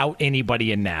to out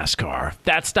anybody in NASCAR.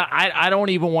 I don't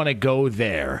even want to go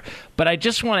there. But I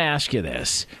just want to ask you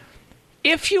this.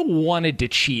 If you wanted to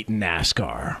cheat in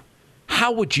NASCAR,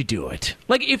 how would you do it?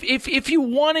 Like, if you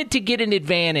wanted to get an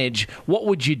advantage, what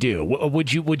would you do?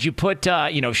 Would you put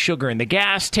sugar in the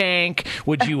gas tank?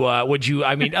 Would you?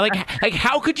 I mean, like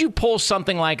how could you pull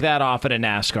something like that off at a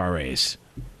NASCAR race?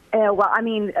 Well, I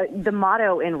mean, the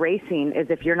motto in racing is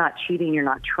if you're not cheating, you're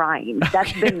not trying.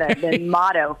 That's been the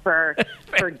motto for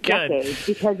decades,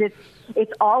 because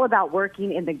it's all about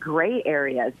working in the gray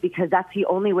areas, because that's the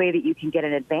only way that you can get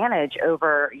an advantage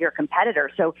over your competitor.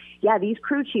 So, yeah, these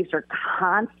crew chiefs are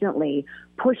constantly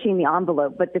pushing the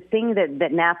envelope. But the thing that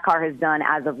NASCAR has done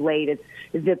as of late is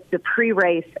the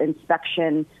pre-race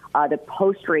inspection, the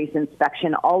post-race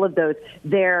inspection, all of those,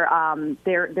 they're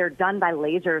done by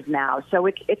lasers now. So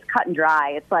it's cut and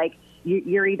dry. It's like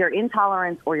you're either in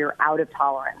tolerance or you're out of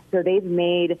tolerance. So they've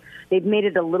made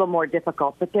it a little more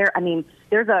difficult. But there's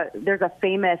a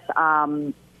famous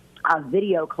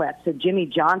video clip. So Jimmy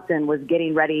Johnson was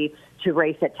getting ready to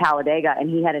race at Talladega, and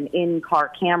he had an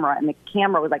in-car camera, and the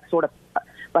camera was like sort of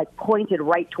like pointed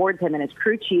right towards him, and his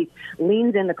crew chief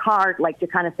leans in the car like to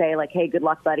kind of say like, "Hey, good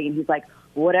luck, buddy." And he's like,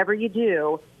 "Whatever you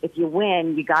do, if you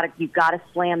win, you gotta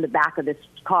slam the back of this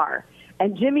car."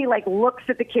 And Jimmy like looks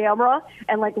at the camera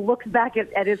and like looks back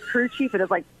at his crew chief and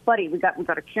is like, "Buddy, we got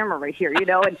a camera right here, you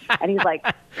know?" And he's like,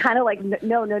 kind of like,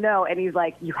 no. And he's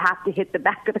like, "You have to hit the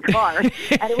back of the car." And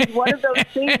it was one of those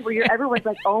things where everyone's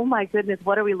like, "Oh my goodness,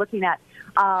 what are we looking at?"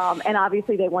 And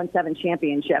obviously they won 7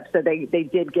 championships, so they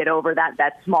did get over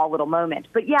that small little moment.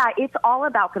 But yeah, it's all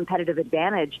about competitive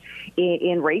advantage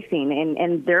in racing.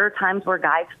 And there are times where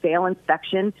guys fail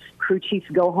inspection, crew chiefs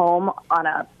go home on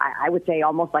I would say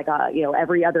almost like a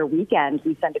every other weekend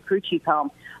we send a crew chief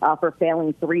home for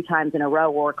failing 3 times in a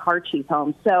row, or a car chief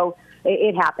home. So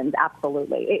it happens,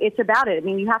 absolutely. It's about it. I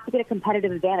mean, you have to get a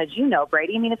competitive advantage,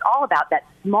 Brady. I mean, it's all about that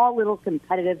small little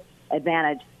competitive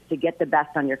advantage to get the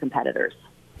best on your competitors.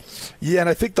 Yeah, and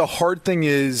I think the hard thing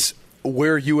is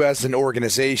where you as an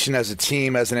organization, as a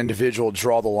team, as an individual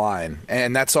draw the line.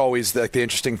 And that's always the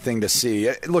interesting thing to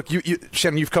see. Look,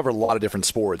 Shannon, you've covered a lot of different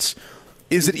sports.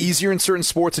 Is it easier in certain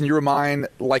sports in your mind,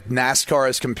 like NASCAR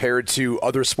as compared to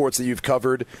other sports that you've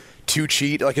covered, to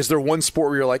cheat? Like, is there one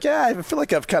sport where you're like, yeah, I feel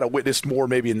like I've kind of witnessed more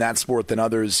maybe in that sport than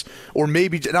others? Or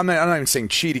maybe, I'm not even saying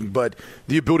cheating, but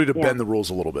the ability to bend the rules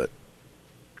a little bit.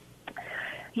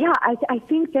 Yeah, I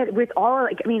think that with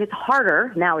it's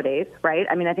harder nowadays, right?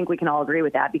 I mean, I think we can all agree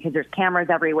with that because there's cameras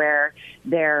everywhere.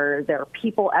 There are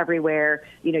people everywhere.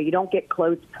 You don't get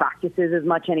closed practices as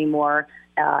much anymore.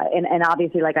 And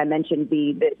obviously, like I mentioned,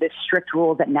 the strict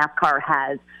rules that NASCAR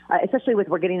has, especially with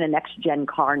we're getting a next-gen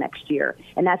car next year.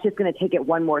 And that's just going to take it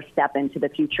one more step into the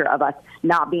future of us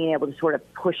not being able to sort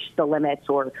of push the limits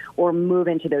or move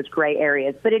into those gray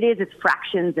areas. But it's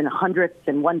fractions and hundredths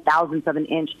and 1,000ths of an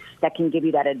inch that can give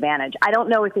you that advantage. I don't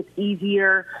know if it's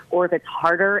easier or if it's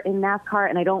harder in NASCAR,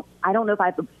 and I don't know if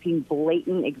I've seen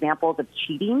blatant examples of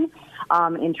cheating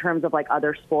in terms of like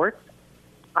other sports.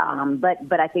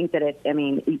 But I think that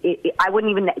I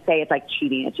wouldn't even say it's like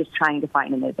cheating. It's just trying to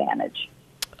find an advantage.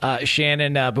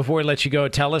 Shannon, before we let you go,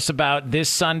 tell us about this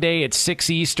Sunday at 6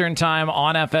 Eastern time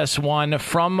on FS1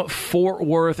 from Fort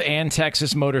Worth and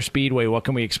Texas Motor Speedway. What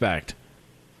can we expect?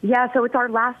 Yeah, so it's our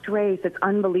last race. It's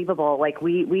unbelievable. Like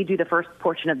we do the first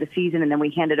portion of the season, and then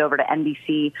we hand it over to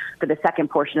NBC for the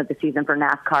second portion of the season for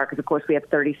NASCAR, because of course we have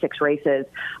 36 races.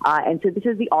 And so this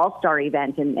is the All-Star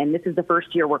event, and this is the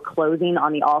first year we're closing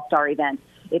on the All-Star event.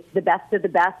 It's the best of the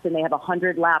best, and they have a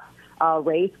 100-lap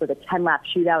race with a 10-lap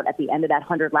shootout at the end of that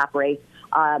 100-lap race.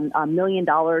 $1 million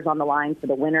on the line for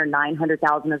the winner.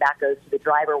 $900,000 of that goes to the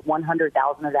driver.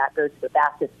 $100,000 of that goes to the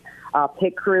fastest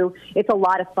pit crew. It's a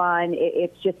lot of fun.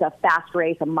 It's just a fast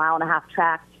race, a 1.5-mile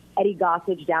track. Eddie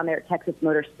Gossage down there at Texas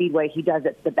Motor Speedway, he does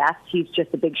it the best. He's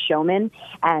just a big showman,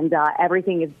 and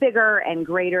everything is bigger and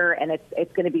greater, and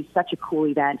it's going to be such a cool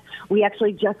event. We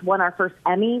actually just won our first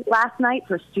Emmy last night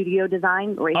for studio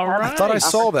design. Right. I thought I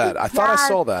saw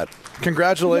that.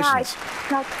 Congratulations.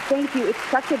 Yeah, thank you. It's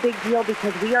such a big deal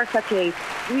because we are like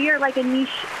a niche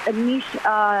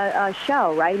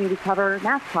show, right? I mean, we cover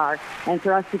NASCAR, and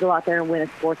for us to go out there and win a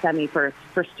sports Emmy for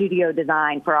studio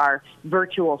design for our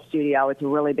virtual studio, it's a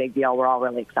really big deal. We're all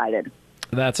really excited.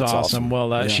 That's awesome.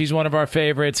 Well, she's one of our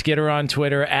favorites. Get her on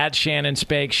Twitter at Shannon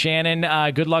Spake.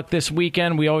 Shannon, good luck this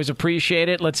weekend. We always appreciate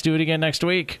it. Let's do it again next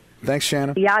week. Thanks,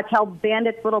 Shannon. Yeah, tell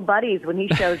Bandit's little buddies when they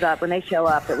show up,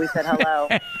 that we said hello.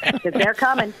 Because they're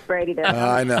coming, Brady. They're coming.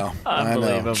 I know.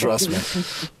 Unbelievable. Trust me.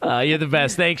 You're the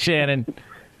best. Thanks, Shannon.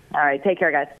 All right, take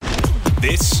care, guys.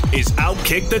 This is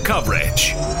Outkick the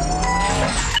Coverage.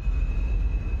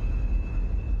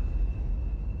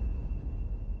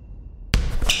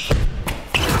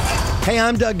 Hey,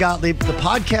 I'm Doug Gottlieb. The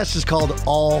podcast is called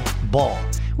All Ball.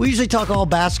 We usually talk all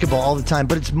basketball all the time,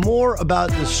 but it's more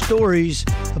about the stories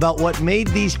about what made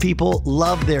these people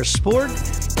love their sport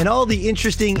and all the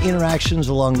interesting interactions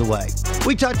along the way.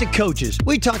 We talk to coaches.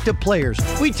 We talk to players.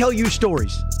 We tell you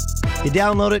stories. You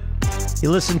download it.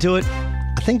 You listen to it.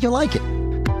 I think you'll like it.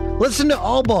 Listen to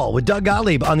All Ball with Doug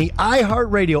Gottlieb on the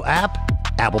iHeartRadio app,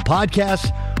 Apple Podcasts,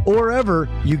 or wherever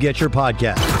you get your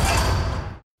podcasts.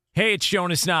 Hey, it's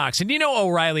Jonas Knox, and you know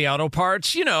O'Reilly Auto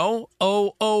Parts. You know,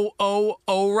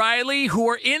 O'Reilly, who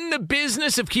are in the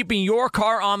business of keeping your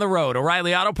car on the road.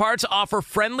 O'Reilly Auto Parts offer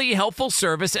friendly, helpful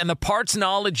service and the parts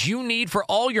knowledge you need for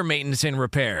all your maintenance and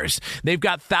repairs. They've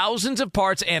got thousands of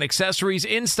parts and accessories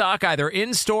in stock, either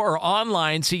in-store or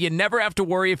online, so you never have to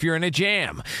worry if you're in a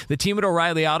jam. The team at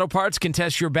O'Reilly Auto Parts can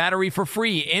test your battery for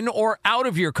free in or out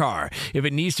of your car. If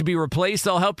it needs to be replaced,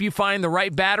 they'll help you find the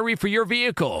right battery for your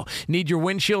vehicle. Need your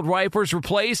windshield wipers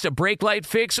replaced, a brake light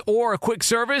fix, or a quick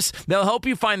service? They'll help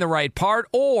you find the right part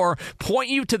or point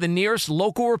you to the nearest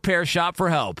local repair shop for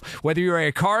help. Whether you're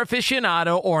a car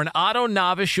aficionado or an auto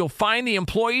novice, you'll find the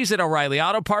employees at O'Reilly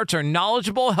Auto Parts are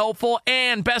knowledgeable, helpful,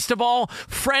 and best of all,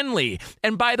 friendly.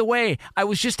 And by the way, I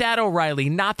was just at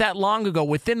O'Reilly not that long ago,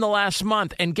 within the last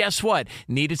month, and guess what?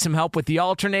 Needed some help with the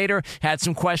alternator, had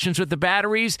some questions with the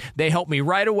batteries. They helped me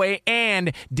right away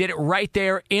and did it right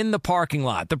there in the parking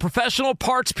lot. The professional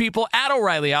parts people at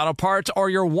O'Reilly Auto Parts are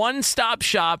your one-stop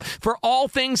shop for all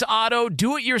things auto,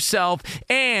 do-it-yourself,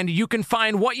 and you can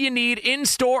find what you need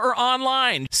in-store or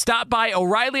online. Stop by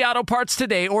O'Reilly Auto Parts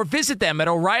today or visit them at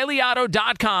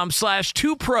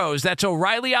O'ReillyAuto.com/2pros. That's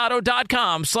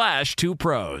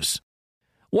O'ReillyAuto.com/2pros.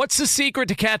 What's the secret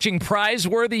to catching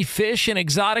prize-worthy fish in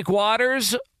exotic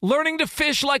waters? Learning to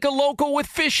fish like a local with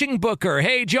Fishing Booker.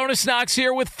 Hey, Jonas Knox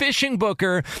here with Fishing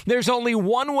Booker. There's only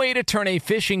one way to turn a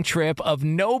fishing trip of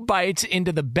no bites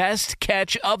into the best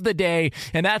catch of the day,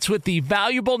 and that's with the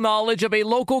valuable knowledge of a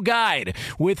local guide.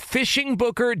 With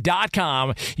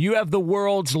FishingBooker.com, you have the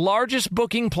world's largest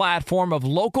booking platform of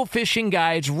local fishing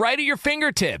guides right at your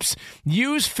fingertips.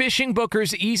 Use Fishing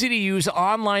Booker's easy-to-use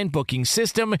online booking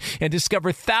system and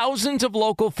discover thousands of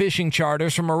local fishing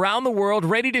charters from around the world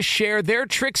ready to share their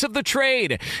tricks of the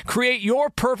trade. Create your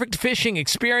perfect fishing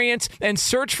experience and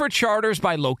search for charters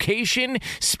by location,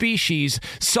 species,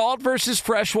 salt versus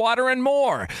freshwater, and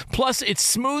more. Plus, it's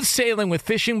smooth sailing with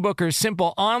Fishing Booker's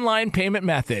simple online payment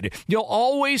method. You'll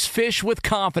always fish with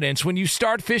confidence when you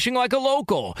start fishing like a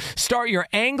local. Start your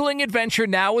angling adventure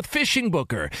now with Fishing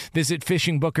Booker. Visit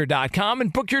FishingBooker.com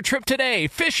and book your trip today.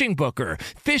 Fishing Booker.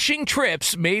 Fishing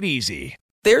trips made easy.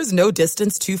 There's no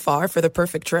distance too far for the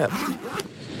perfect trip.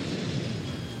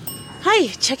 Hi,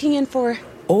 checking in for...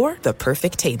 Or the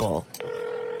perfect table.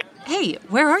 Hey,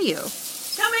 where are you?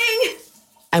 Coming!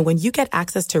 And when you get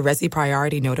access to Resi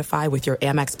Priority Notify with your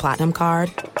Amex Platinum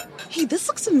card... Hey, this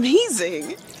looks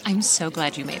amazing. I'm so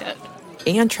glad you made it.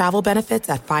 And travel benefits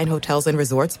at fine hotels and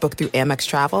resorts booked through Amex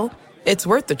Travel, it's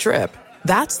worth the trip.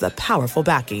 That's the powerful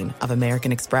backing of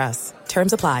American Express.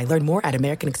 Terms apply. Learn more at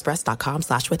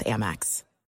americanexpress.com/withAmex.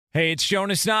 Hey, it's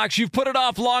Jonas Knox. You've put it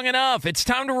off long enough. It's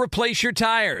time to replace your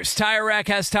tires. Tire Rack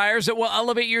has tires that will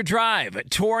elevate your drive.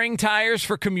 Touring tires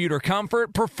for commuter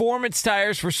comfort, performance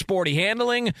tires for sporty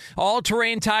handling,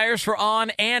 all-terrain tires for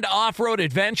on- and off-road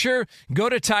adventure. Go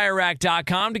to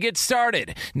TireRack.com to get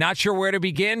started. Not sure where to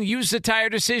begin? Use the Tire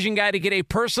Decision Guide to get a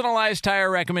personalized tire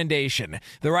recommendation.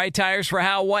 The right tires for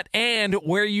how, what, and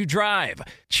where you drive.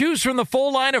 Choose from the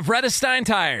full line of Redestein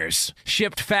tires.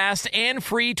 Shipped fast and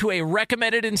free to a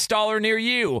recommended installer near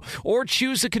you, or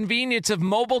choose the convenience of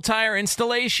mobile tire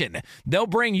installation. They'll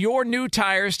bring your new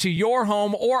tires to your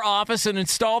home or office and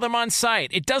install them on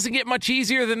site. It doesn't get much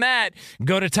easier than that.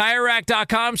 Go to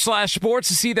TireRack.com/sports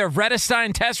to see their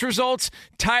Redestein test results,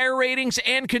 tire ratings,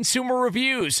 and consumer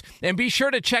reviews. And be sure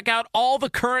to check out all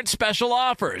the current special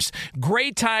offers.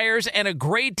 Great tires and a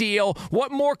great deal.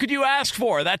 What more could you ask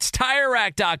for? That's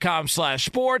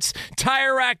TireRack.com/sports.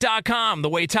 TireRack.com, the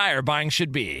way tire buying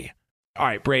should be. All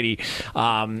right, Brady,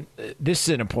 this is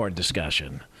an important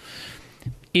discussion.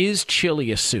 Is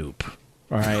chili a soup?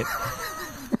 All right.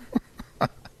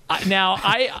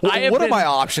 What are my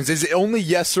options? Is it only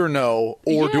yes or no,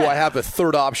 or do I have a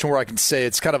third option where I can say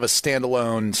it's kind of a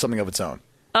standalone, something of its own?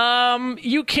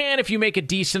 You can if you make a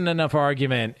decent enough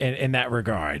argument in that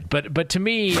regard. But to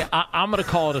me, I'm going to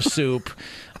call it a soup.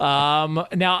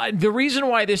 Now, the reason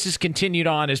why this is continued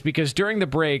on is because during the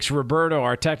breaks, Roberto,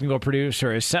 our technical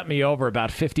producer, has sent me over about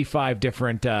 55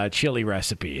 different chili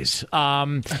recipes.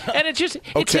 And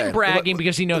it's him bragging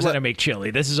because he knows how to make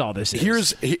chili. This is all this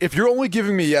is. If you're only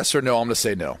giving me yes or no, I'm going to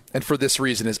say no. And for this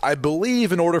reason is I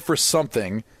believe in order for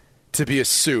something to be a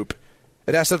soup,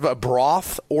 it has to have a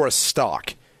broth or a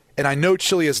stock. And I know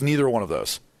chili has neither one of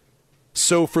those.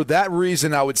 So for that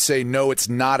reason, I would say no, it's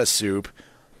not a soup,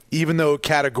 even though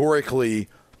categorically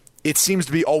it seems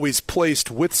to be always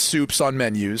placed with soups on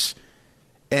menus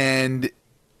and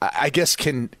I guess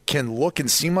can look and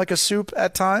seem like a soup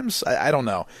at times. I don't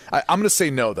know. I'm going to say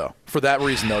no, though, for that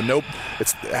reason, though. Nope.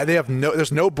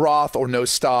 There's no broth or no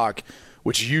stock,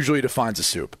 which usually defines a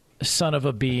soup. Son of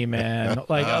a bee, man!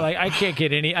 Like I can't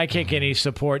get any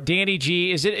support. Danny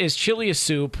G, is chili a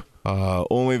soup?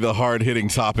 Only the hard-hitting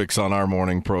topics on our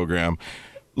morning program.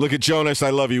 Look at Jonas. I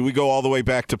love you. We go all the way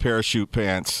back to parachute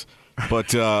pants,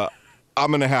 but I'm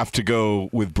going to have to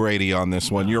go with Brady on this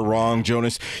one. You're wrong,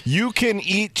 Jonas. You can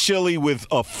eat chili with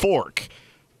a fork.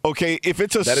 Okay, if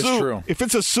it's a soup, is true. If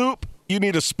it's a soup, you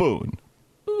need a spoon.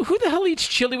 Who the hell eats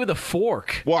chili with a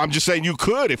fork? Well, I'm just saying you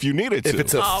could if you needed to. If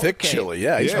it's a thick chili,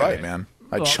 yeah, he's right, man.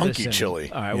 Chunky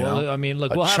chili. All right. Well, I mean,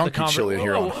 look, we'll have the chili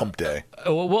here on Hump Day.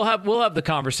 We'll have the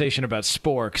conversation about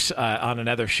sporks on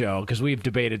another show because we've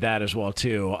debated that as well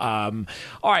too. All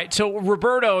right. So,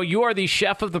 Roberto, you are the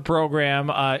chef of the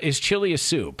program. Is chili a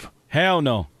soup? Hell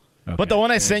no. Okay. But the one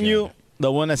I sent you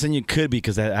could be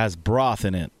because it has broth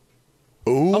in it.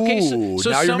 Ooh, okay,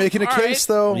 so now you're making a case,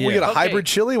 though. Yeah. We got a hybrid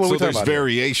chili? What are we talking about? There's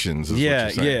variations.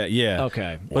 Yeah.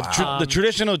 Okay. But the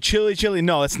traditional chili,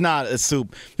 no, it's not a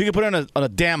soup. You can put it on a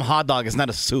damn hot dog. It's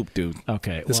not a soup, dude.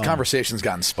 Okay. This conversation's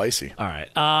gotten spicy. All right.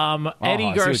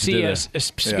 Eddie Garcia,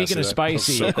 speaking of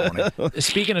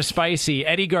spicy,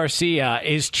 Eddie Garcia,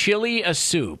 is chili a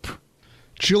soup?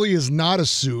 Chili is not a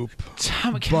soup,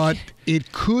 but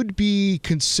it could be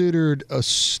considered a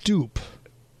stoop.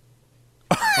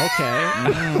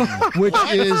 Okay.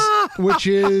 which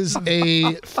is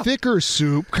a thicker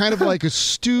soup, kind of like a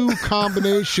stew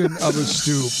combination of a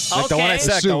soup. Like the one I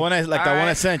sent, the one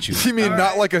I sent you. You mean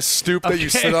not like a stoop that you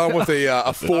sit on with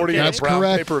a 40 in a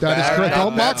brown paper bag? That is correct.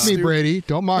 Don't mock me, Brady.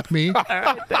 Don't mock me.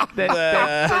 This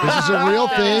is a real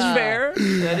thing.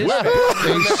 That is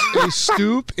fair. A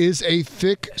stoop is a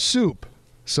thick soup.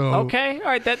 So okay, all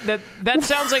right. That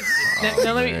sounds like.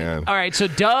 Now let me. All right, so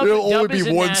Dub. There will only Dub is be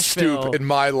in one Nashville. stoop in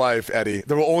my life, Eddie.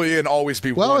 There will only and always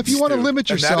be one. Well, if you want to stoop. limit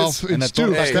yourself in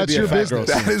stoops, that's your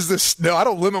business. That is the. No, I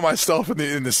don't limit myself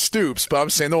in the stoops, but I'm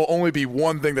saying there will only be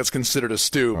one thing that's considered a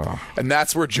stoop, and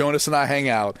that's where Jonas and I hang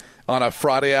out on a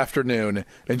Friday afternoon,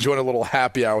 enjoying a little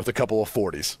happy hour with a couple of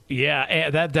 40s. Yeah,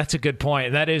 that's a good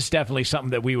point. That is definitely something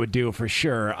that we would do for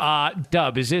sure.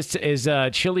 Dub, is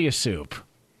chili a soup?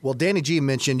 Well, Danny G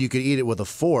mentioned you could eat it with a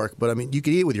fork, but I mean, you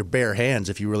could eat it with your bare hands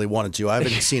if you really wanted to. I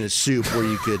haven't seen a soup where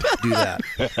you could do that.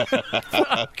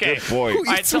 Okay. Good boy.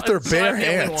 Who eats with their bare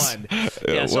hands?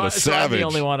 What a savage. So I'm the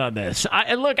only one on this.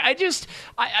 I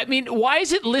mean, why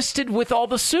is it listed with all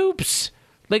the soups?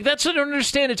 Like, that's what I don't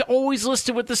understand. It's always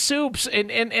listed with the soups,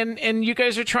 and you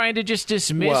guys are trying to just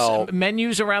dismiss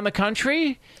menus around the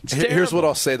country? Here's what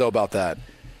I'll say, though, about that.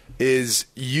 Is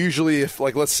usually if,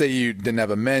 like, let's say you didn't have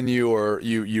a menu or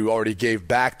you already gave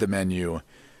back the menu,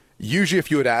 usually if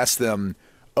you would ask them,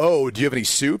 oh, do you have any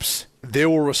soups? They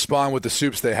will respond with the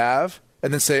soups they have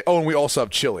and then say, oh, and we also have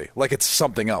chili. Like it's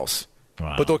something else.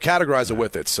 Wow. But they'll categorize it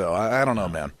with it, so I don't know,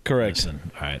 man. Correct.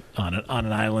 Listen, all right, on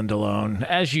an island alone,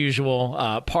 as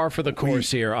usual, par for the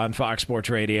course here on Fox Sports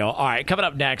Radio. All right, coming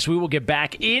up next, we will get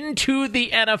back into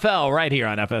the NFL right here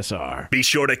on FSR. Be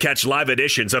sure to catch live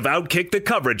editions of Outkick the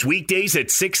Coverage weekdays at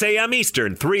 6 a.m.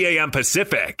 Eastern, 3 a.m.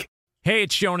 Pacific. Hey,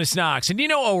 it's Jonas Knox, and you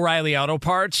know O'Reilly Auto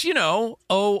Parts. You know,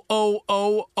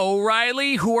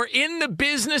 O'Reilly, who are in the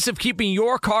business of keeping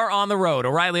your car on the road.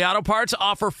 O'Reilly Auto Parts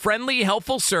offer friendly,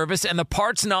 helpful service and the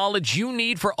parts knowledge you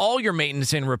need for all your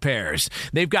maintenance and repairs.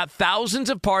 They've got thousands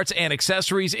of parts and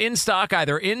accessories in stock,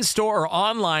 either in-store or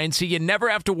online, so you never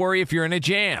have to worry if you're in a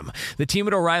jam. The team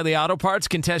at O'Reilly Auto Parts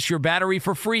can test your battery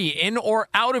for free in or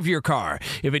out of your car.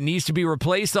 If it needs to be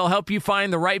replaced, they'll help you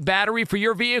find the right battery for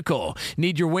your vehicle.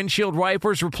 Need your windshield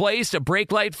wipers replaced, a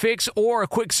brake light fix, or a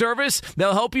quick service?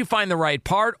 They'll help you find the right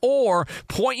part or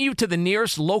point you to the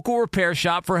nearest local repair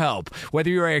shop for help. Whether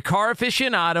you're a car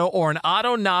aficionado or an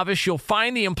auto novice, you'll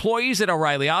find the employees at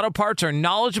O'Reilly Auto Parts are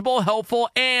knowledgeable, helpful,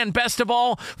 and best of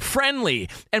all, friendly.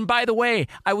 And by the way,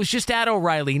 I was just at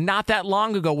O'Reilly not that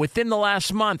long ago, within the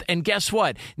last month, and guess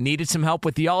what? Needed some help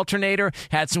with the alternator,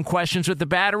 had some questions with the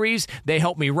batteries. They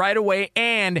helped me right away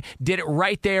and did it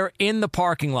right there in the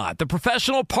parking lot. The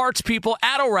professional parts people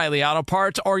at O'Reilly Auto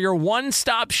Parts are your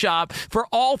one-stop shop for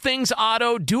all things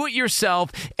auto,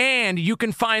 do-it-yourself, and you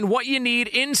can find what you need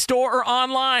in-store or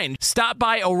online. Stop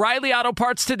by O'Reilly Auto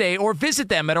Parts today or visit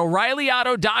them at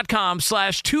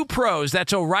O'ReillyAuto.com/2pros.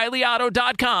 That's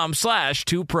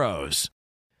O'ReillyAuto.com/2pros.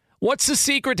 What's the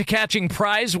secret to catching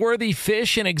prize-worthy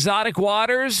fish in exotic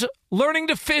waters? Learning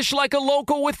to fish like a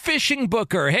local with Fishing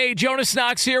Booker. Hey, Jonas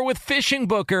Knox here with Fishing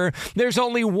Booker. There's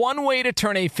only one way to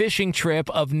turn a fishing trip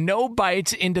of no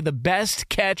bites into the best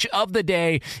catch of the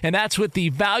day, and that's with the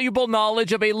valuable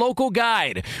knowledge of a local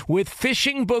guide. With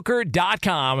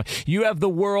FishingBooker.com, you have the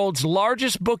world's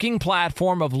largest booking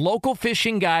platform of local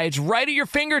fishing guides right at your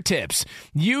fingertips.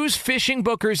 Use Fishing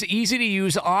Booker's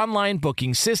easy-to-use online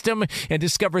booking system and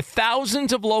discover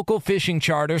thousands of local fishing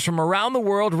charters from around the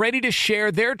world ready to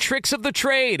share their tricks of the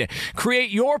trade.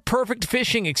 Create your perfect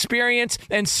fishing experience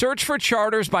and search for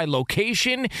charters by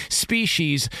location,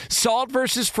 species, salt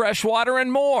versus freshwater,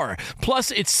 and more.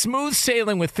 Plus, it's smooth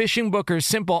sailing with Fishing Booker's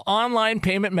simple online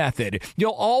payment method.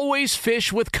 You'll always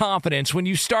fish with confidence when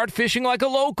you start fishing like a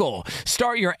local.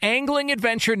 Start your angling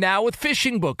adventure now with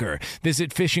Fishing Booker.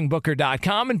 Visit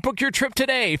FishingBooker.com and book your trip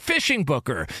today. Fishing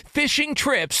Booker. Fishing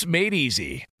trips made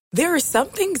easy. There are some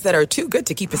things that are too good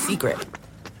to keep a secret.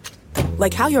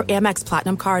 Like how your Amex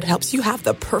Platinum card helps you have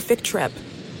the perfect trip.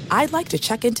 I'd like to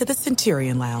check into the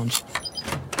Centurion Lounge.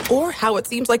 Or how it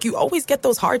seems like you always get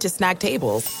those hard-to-snag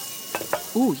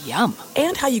tables. Ooh, yum.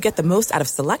 And how you get the most out of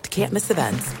select can't-miss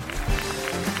events.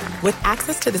 With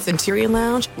access to the Centurion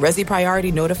Lounge, Resi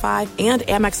Priority Notify, and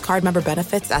Amex card member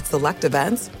benefits at select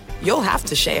events, you'll have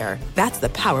to share. That's the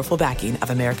powerful backing of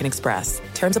American Express.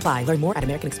 Terms apply. Learn more at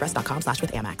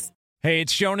americanexpress.com/withAmex. Hey,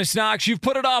 it's Jonas Knox. You've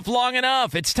put it off long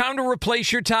enough. It's time to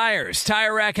replace your tires.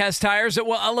 Tire Rack has tires that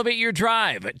will elevate your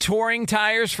drive. Touring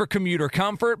tires for commuter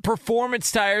comfort,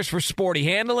 performance tires for sporty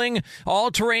handling,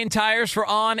 all-terrain tires for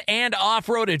on- and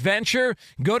off-road adventure.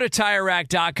 Go to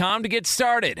TireRack.com to get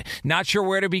started. Not sure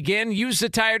where to begin? Use the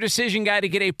Tire Decision Guide to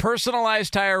get a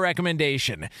personalized tire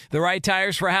recommendation. The right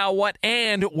tires for how, what,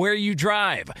 and where you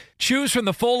drive. Choose from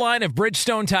the full line of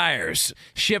Bridgestone tires.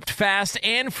 Shipped fast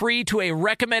and free to a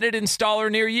recommended installer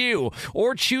near you,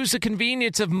 or choose the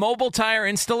convenience of mobile tire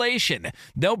installation.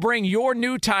 They'll bring your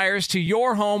new tires to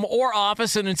your home or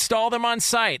office and install them on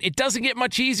site. It doesn't get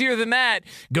much easier than that.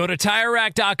 Go to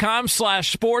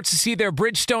TireRack.com/sports to see their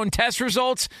Bridgestone test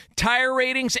results, tire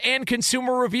ratings, and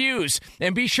consumer reviews.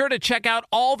 And be sure to check out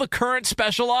all the current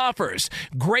special offers.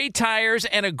 Great tires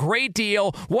and a great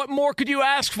deal. What more could you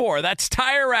ask for? That's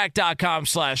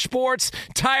TireRack.com/sports.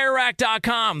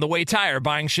 TireRack.com, the way tire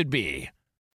buying should be.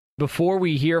 Before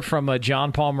we hear from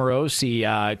John Paul Morosi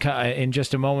in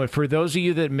just a moment, for those of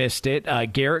you that missed it,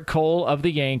 Garrett Cole of the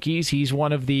Yankees, he's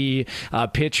one of the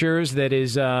pitchers that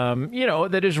is,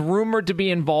 that is rumored to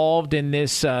be involved in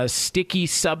this sticky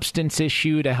substance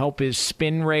issue to help his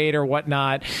spin rate or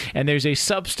whatnot. And there's a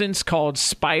substance called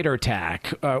Spider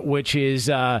Tack, which is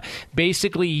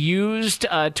basically used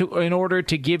in order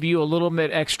to give you a little bit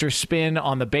extra spin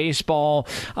on the baseball.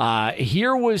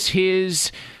 Here was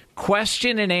his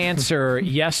question and answer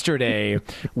yesterday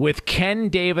with Ken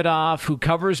Davidoff, who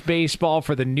covers baseball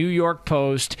for the New York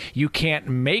Post. You can't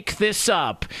make this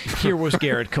up. Here was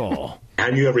Garrett Cole.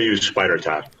 Have you ever used Spider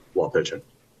Tack while pitching?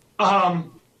 I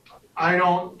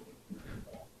don't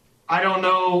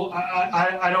know.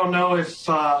 I don't know if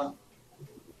I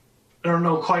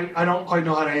don't quite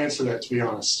know how to answer that, to be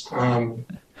honest. I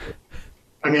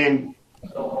mean,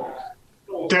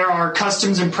 there are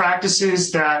customs and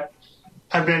practices that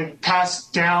have been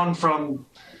passed down from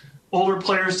older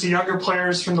players to younger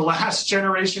players, from the last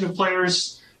generation of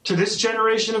players to this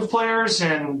generation of players.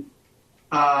 And,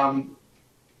 I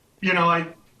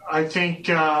think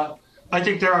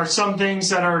there are some things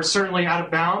that are certainly out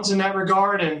of bounds in that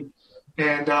regard.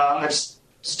 And I've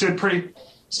stood pretty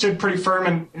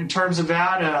firm in terms of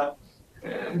that,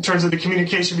 in terms of the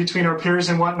communication between our peers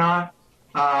and whatnot.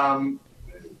 And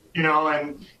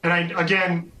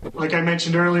again, like I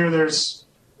mentioned earlier, there's,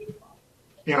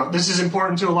 this is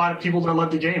important to a lot of people that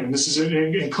love the game, and this is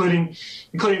including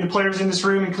the players in this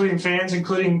room, including fans,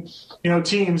 including,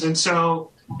 teams. And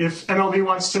so if MLB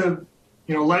wants to,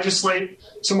 legislate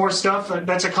some more stuff,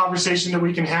 that's a conversation that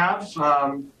we can have,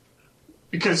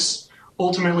 because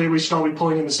ultimately we should all be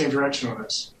pulling in the same direction on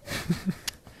this.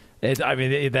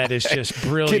 That is just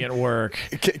brilliant work.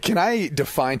 Can I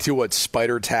define to what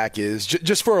Spider Tack is?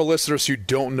 Just for our listeners who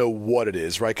don't know what it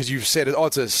is, right? Because you've said,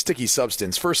 it's a sticky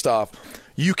substance. First off,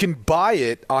 you can buy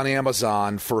it on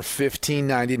Amazon for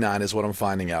 $15.99 is what I'm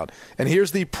finding out. And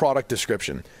here's the product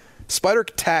description. Spider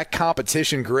Tack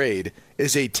competition grade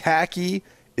is a tacky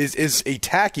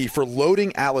for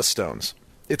loading Alice stones.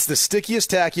 It's the stickiest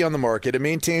tacky on the market. It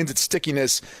maintains its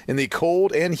stickiness in the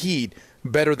cold and heat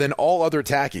better than all other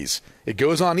tackies. It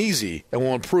goes on easy and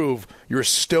will improve your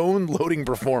stone loading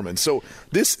performance. So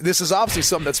this is obviously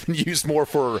something that's been used more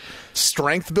for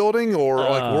strength building or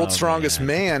like World's Strongest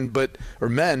Men, but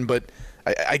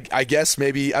I guess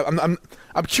maybe I'm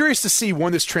curious to see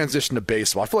when this transitioned to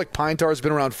baseball. I feel like Pine Tar has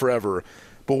been around forever.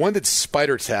 But when did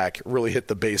Spider Tack really hit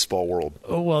the baseball world?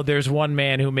 Well, there's one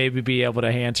man who may be able to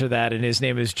answer that, and his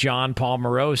name is John Paul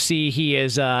Morosi. He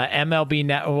is MLB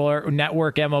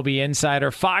Network MLB Insider,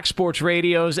 Fox Sports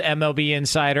Radio's MLB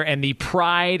Insider, and the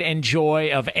pride and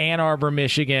joy of Ann Arbor,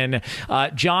 Michigan.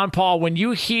 John Paul, when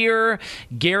you hear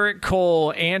Garrett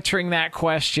Cole answering that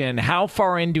question, how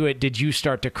far into it did you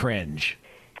start to cringe?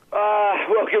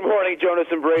 Well, good morning, Jonas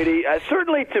and Brady.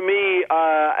 Certainly to me,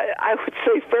 I would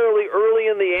say fairly early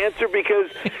in the answer, because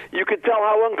you could tell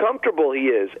how uncomfortable he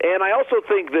is. And I also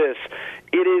think this,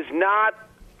 it is not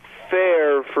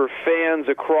fair for fans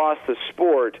across the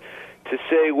sport to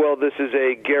say, well, this is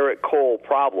a Garrett Cole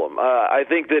problem. I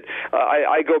think that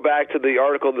I go back to the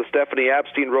article that Stephanie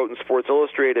Epstein wrote in Sports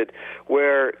Illustrated,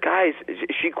 where, guys,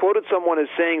 she quoted someone as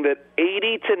saying that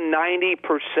 80 to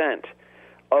 90%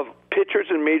 of pitchers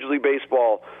in Major League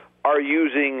Baseball are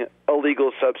using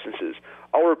illegal substances.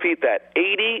 I'll repeat that,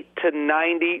 80 to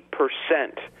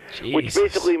 90%, which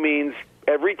basically means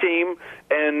every team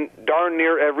and darn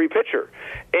near every pitcher.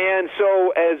 And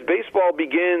so as baseball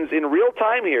begins in real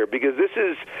time here, because this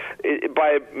is,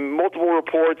 by multiple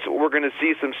reports, we're going to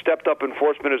see some stepped-up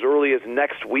enforcement as early as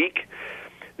next week,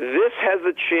 this has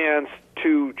a chance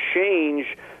to change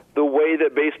the way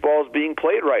that baseball is being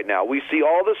played right now. We see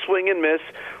all the swing and miss,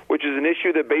 which is an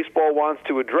issue that baseball wants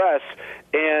to address,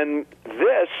 and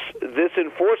this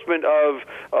enforcement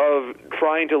of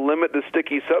trying to limit the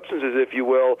sticky substances, if you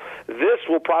will, this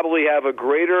will probably have a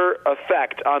greater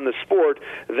effect on the sport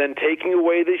than taking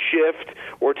away the shift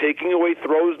or taking away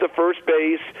throws to first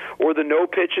base or the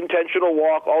no-pitch intentional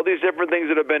walk, all these different things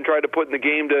that have been tried to put in the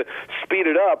game to speed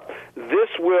it up. This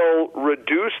will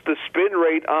reduce the spin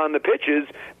rate on the pitches,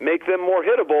 make them more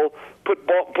hittable, put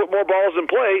more balls in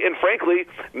play, and frankly,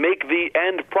 make the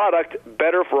end product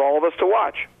better for all of us to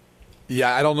watch.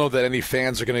 Yeah, I don't know that any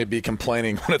fans are going to be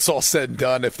complaining when it's all said and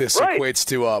done if this equates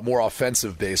to more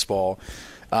offensive baseball.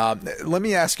 Let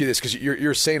me ask you this, because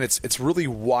you're saying it's really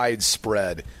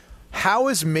widespread. How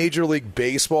is Major League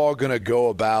Baseball going to go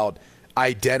about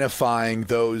identifying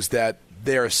those that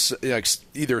they're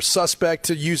either suspect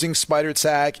to using spider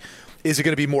tack? Is it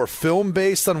going to be more film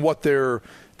based on what their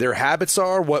habits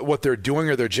are, what they're doing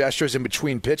or their gestures in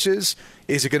between pitches?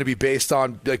 Is it going to be based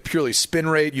on purely spin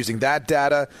rate, using that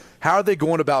data? How are they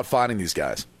going about finding these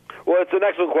guys? Well, it's an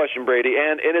excellent question, Brady,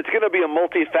 and it's going to be a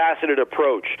multifaceted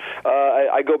approach.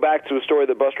 I go back to a story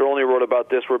that Buster Olney wrote about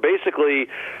this, where basically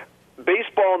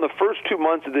baseball in the first 2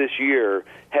 months of this year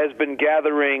has been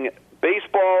gathering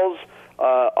baseballs,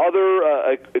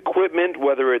 other equipment,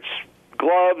 whether it's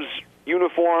gloves,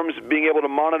 uniforms, being able to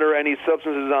monitor any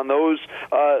substances on those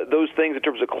things in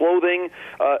terms of clothing,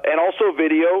 and also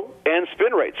video and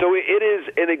spin rate. So it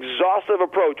is an exhaustive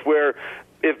approach where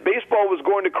if baseball was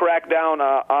going to crack down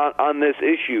on this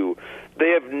issue,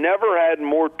 they have never had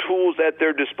more tools at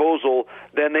their disposal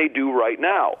than they do right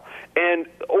now. And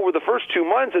over the first 2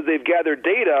 months, as they've gathered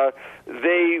data,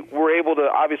 they were able to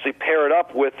obviously pair it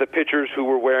up with the pitchers who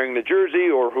were wearing the jersey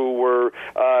or who were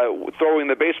throwing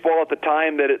the baseball at the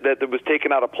time that it was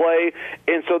taken out of play.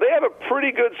 And so they have a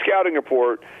pretty good scouting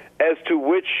report as to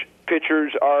which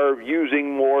pitchers are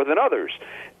using more than others.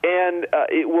 And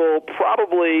it will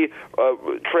probably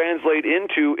translate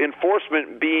into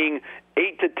enforcement being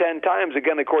 8 to 10 times,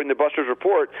 again, according to Buster's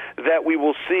report, that we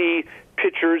will see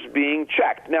pitchers being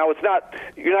checked. Now,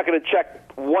 you're not going to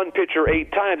check one pitcher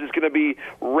 8 times. It's going to be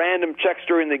random checks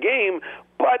during the game,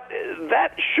 but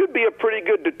that should be a pretty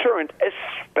good deterrent,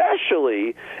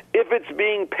 especially if it's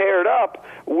being paired up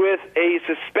with a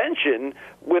suspension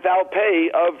without pay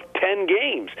of 10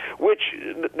 games, which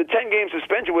the 10-game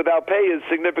suspension without pay is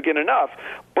significant enough,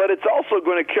 but it's also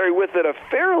going to carry with it a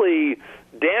fairly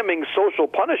damning social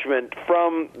punishment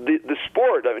from the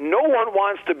sport. I mean, no one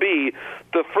wants to be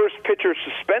the first pitcher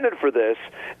suspended for this,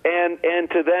 and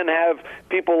to then have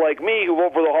people like me who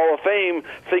vote for the Hall of Fame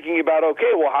thinking about,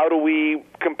 okay, well, how do we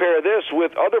compare this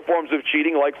with other forms of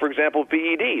cheating, like, for example,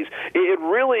 PEDs? It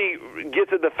really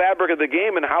gets at the fabric of the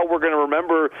game and how we're going to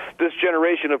remember this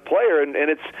generation of player. And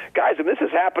it's, guys, and this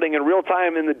is happening in real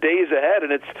time in the days ahead,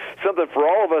 and it's something for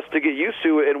all of us to get used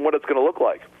to and what it's going to look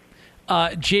like.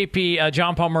 JP,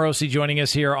 John Palmarosi joining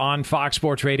us here on Fox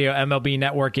Sports Radio, MLB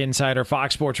Network Insider,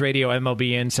 Fox Sports Radio,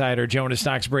 MLB Insider. Jonas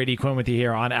Knox, Brady Quinn with you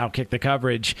here on Outkick the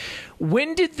Coverage.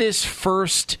 When did this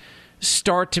first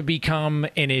start to become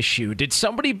an issue? Did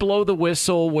somebody blow the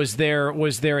whistle? Was there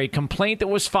a complaint that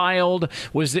was filed?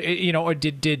 Was there, or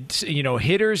did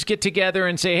hitters get together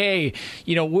and say, hey,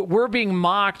 we're being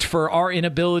mocked for our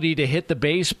inability to hit the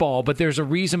baseball, but there's a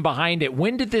reason behind it?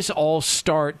 When did this all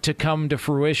start to come to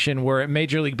fruition where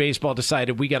Major League Baseball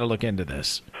decided we got to look into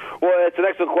this? Well, it's an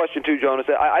excellent question, too, Jonas.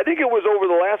 I think it was over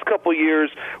the last couple of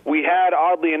years we had,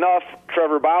 oddly enough,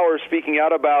 Trevor Bauer speaking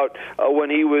out about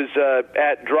when he was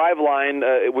at Driveline,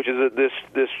 which is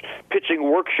this pitching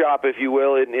workshop, if you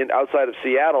will, in outside of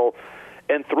Seattle,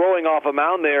 and throwing off a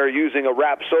mound there using a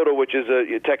Rapsodo, which is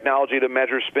a technology to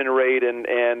measure spin rate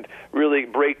and really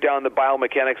break down the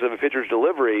biomechanics of a pitcher's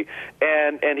delivery.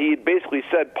 And he basically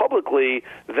said publicly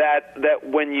that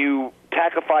when you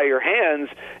tackify your hands,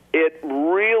 it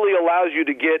really allows you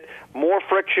to get more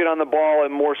friction on the ball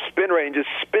and more spin rate and just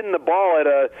spin the ball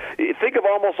think of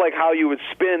almost like how you would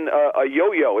spin a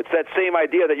yo-yo. It's that same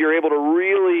idea that you're able to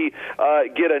really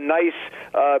get a nice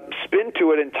spin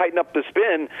to it and tighten up the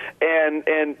spin.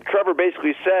 And Trevor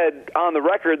basically said on the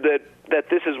record that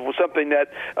this is something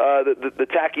that the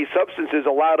tacky substances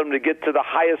allowed him to get to the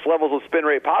highest levels of spin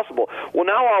rate possible. Well,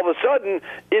 now all of a sudden,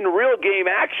 in real game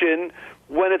action,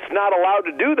 when it's not allowed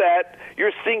to do that,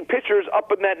 you're seeing pitchers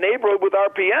up in that neighborhood with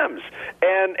RPMs,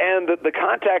 and the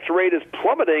contact rate is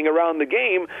plummeting around the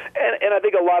game. And I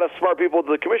think a lot of smart people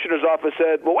at the commissioner's office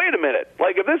said, well, wait a minute,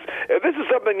 like if this is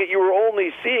something that you were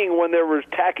only seeing when there were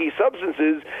tacky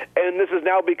substances, and this is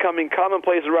now becoming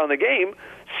commonplace around the game,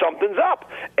 something's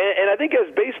up. And I think as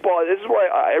baseball, this is why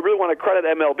I really want to credit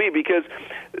MLB, because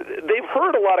they've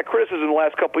heard a lot of criticism in the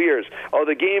last couple of years. Oh,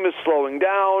 the game is slowing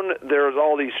down. There's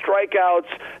all these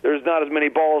strikeouts. There's not as many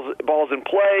balls in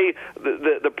play.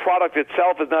 The product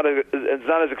itself is not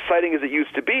as exciting as it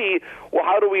used to be. Well,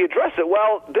 how do we address it?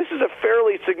 Well, this is a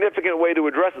fairly significant way to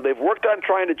address it. They've worked on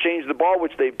trying to change the ball,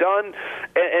 which they've done,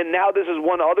 and now this is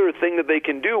one other thing that they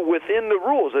can do within the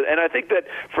rules. And I think that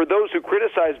for those who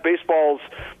criticize baseball's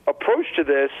approach to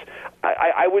this,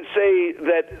 I would say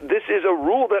that this is a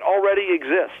rule that already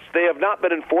exists. They have not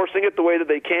been enforcing it the way that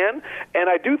they can, and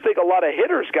I do think a lot of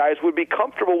hitters, guys, would be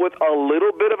comfortable with a little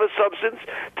bit of a substance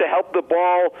to help the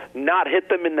ball not hit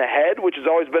them in the head, which has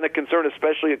always been a concern,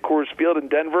 especially at Coors Field in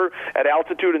Denver at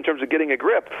altitude in terms of getting a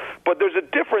grip. But there's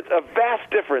a vast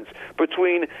difference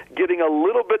between getting a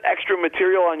little bit extra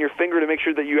material on your finger to make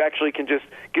sure that you actually can just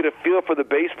get a feel for the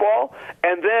baseball,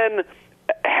 and then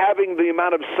having the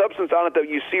amount of substance on it that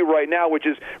you see right now, which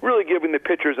is really giving the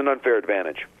pitchers an unfair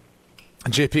advantage.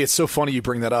 JP, it's so funny you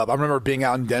bring that up. I remember being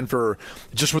out in Denver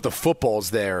just with the footballs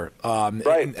there.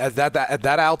 Right. At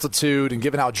that altitude and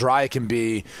given how dry it can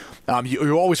be,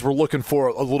 you always were looking for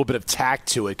a little bit of tact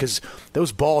to it, because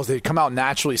those balls, they come out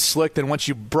naturally slick, and once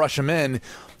you brush them in,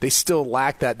 they still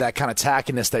lack that kind of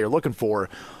tackiness that you're looking for.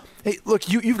 Hey, look,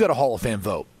 you've got a Hall of Fame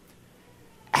vote.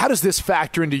 How does this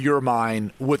factor into your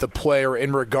mind with a player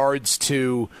in regards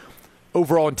to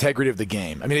overall integrity of the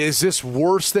game? I mean, is this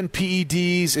worse than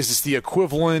PEDs? Is this the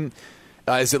equivalent?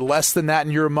 Is it less than that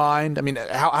in your mind? I mean,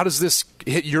 how does this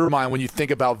hit your mind when you think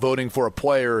about voting for a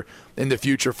player in the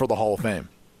future for the Hall of Fame?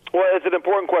 Well, it's an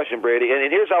important question, Brady,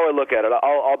 and here's how I look at it.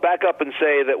 I'll back up and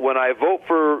say that when I vote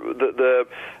for the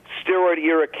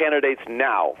steroid-era candidates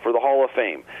now for the Hall of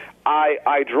Fame,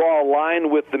 I draw a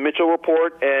line with the Mitchell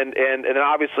report, and then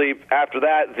obviously after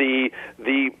that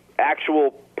the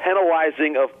actual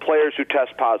penalizing of players who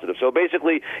test positive. So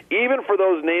basically, even for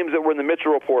those names that were in the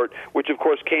Mitchell report, which of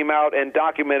course came out and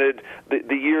documented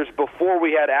the years before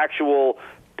we had actual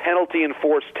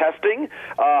penalty-enforced testing,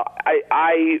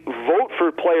 I vote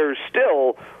for players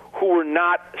still who were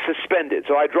not suspended.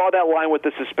 So I draw that line with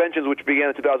the suspensions, which began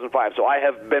in 2005. So I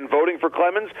have been voting for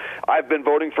Clemens. I've been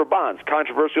voting for Bonds.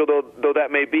 Controversial though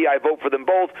that may be, I vote for them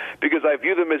both because I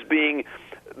view them as being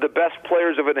the best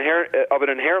players of an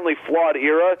inherently flawed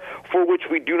era for which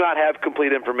we do not have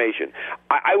complete information.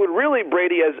 I would really,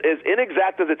 Brady, as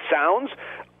inexact as it sounds,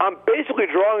 I'm basically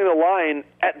drawing the line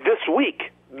at this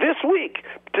week. This week,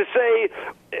 to say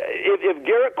if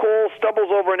Garrett Cole stumbles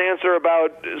over an answer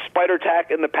about spider tack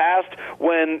in the past,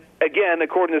 when, again,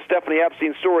 according to Stephanie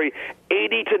Epstein's story,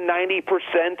 80 to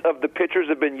 90% of the pitchers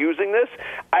have been using this,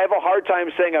 I have a hard time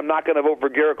saying I'm not going to vote for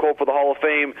Garrett Cole for the Hall of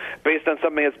Fame based on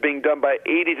something that's being done by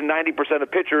 80 to 90%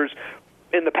 of pitchers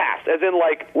in the past, as in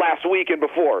like last week and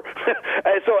before.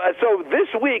 So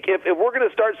this week, if we're going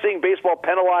to start seeing baseball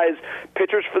penalize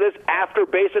pitchers for this after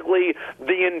basically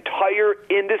the entire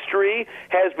industry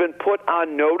has been put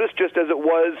on notice, just as it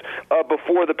was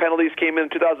before the penalties came in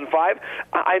 2005,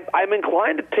 I'm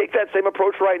inclined to take that same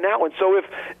approach right now. And so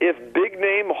if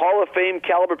big-name Hall of Fame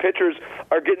caliber pitchers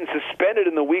are getting suspended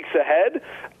in the weeks ahead,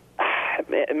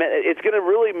 it's going to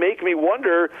really make me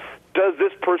wonder, does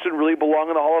this person really belong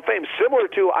in the Hall of Fame?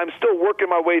 Similar to, I'm still working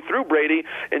my way through, Brady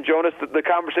and Jonas, the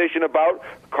conversation about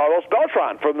Carlos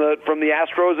Beltran from the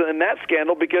Astros and that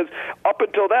scandal, because up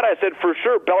until that I said for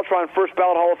sure Beltran first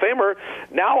ballot Hall of Famer.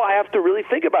 Now I have to really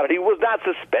think about it. He was not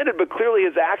suspended, but clearly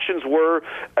his actions were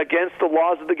against the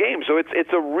laws of the game. So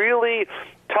it's a really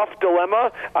tough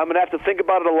dilemma. I'm going to have to think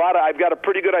about it a lot. I've got a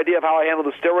pretty good idea of how I handle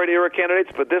the steroid era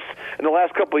candidates, but this, in the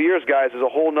last couple of years, guys, is a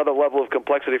whole nother level of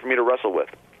complexity for me to wrestle with.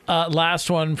 Last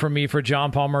one from me for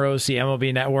John Palmarosi,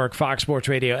 MLB Network, Fox Sports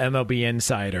Radio, MLB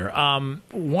Insider.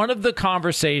 One of the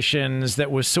conversations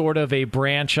that was sort of a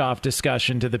branch-off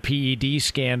discussion to the PED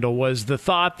scandal was the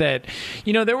thought that,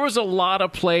 there was a lot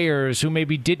of players who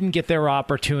maybe didn't get their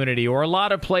opportunity, or a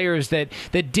lot of players that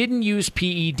didn't use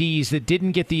PEDs, that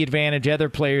didn't get the advantage other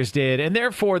players did, and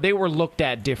therefore they were looked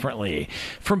at differently.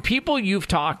 From people you've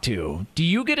talked to, do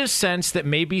you get a sense that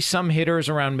maybe some hitters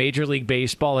around Major League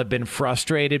Baseball have been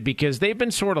frustrated because they've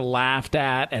been sort of laughed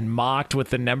at and mocked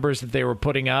with the numbers that they were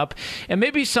putting up? And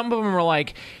maybe some of them are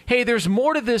like, hey, there's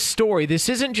more to this story. This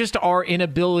isn't just our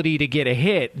inability to get a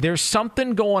hit. There's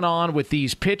something going on with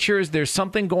these pitchers. There's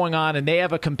something going on, and they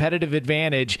have a competitive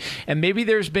advantage. And maybe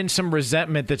there's been some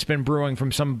resentment that's been brewing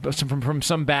from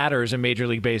some batters in Major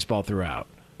League Baseball throughout.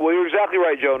 Well, you're exactly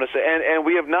right, Jonas. And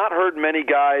we have not heard many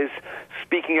guys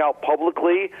speaking out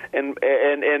publicly, and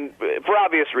for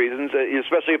obvious reasons,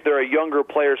 especially if they're a younger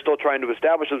player still trying to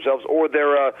establish themselves, or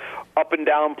they're a up and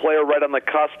down player right on the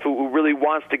cusp who really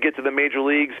wants to get to the major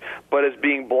leagues but is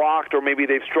being blocked, or maybe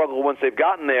they've struggled once they've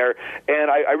gotten there.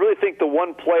 And I really think the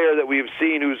one player that we've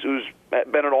seen who's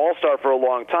been an all-star for a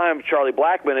long time, Charlie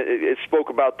Blackmon, it spoke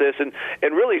about this and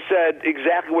really said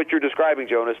exactly what you're describing,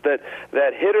 Jonas, that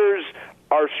hitters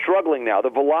are struggling now. The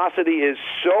velocity is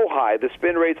so high, the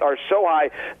spin rates are so high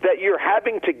that you're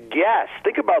having to guess.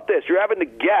 Think about this. You're having to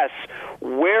guess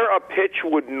where a pitch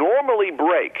would normally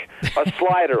break, a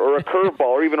slider or a curveball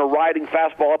or even a riding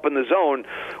fastball up in the zone,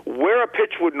 where a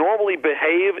pitch would normally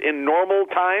behave in normal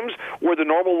times, where the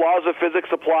normal laws of physics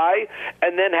apply,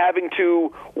 and then having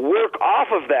to work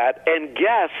off of that and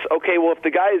guess, okay, well, if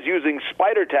the guy is using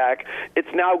spider tack,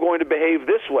 it's now going to behave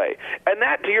this way. And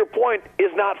that, to your point,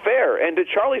 is not fair. And to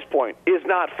Charlie's point, is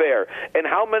not fair. And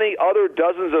how many other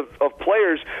dozens of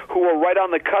players who are right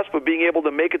on the cusp of being able to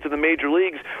make it to the major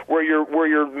leagues, where your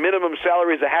minimum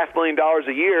salary is $500,000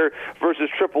 a year versus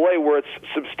AAA, where it's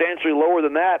substantially lower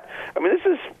than that. I mean,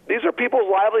 these are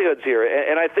people's livelihoods here,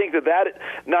 and I think that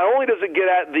not only does it get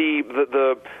at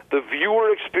the viewer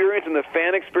experience and the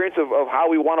fan experience of how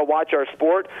we want to watch our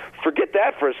sport. Forget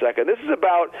that for a second. This is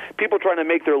about people trying to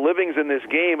make their livings in this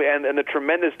game, and the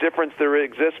tremendous difference there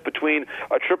exists between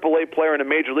a AAA player and a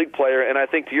major league player. And I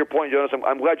think, to your point, Jonas,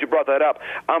 I'm glad you brought that up.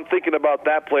 I'm thinking about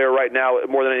that player right now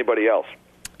more than anybody else.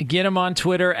 Get him on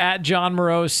Twitter at John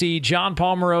Morosi, John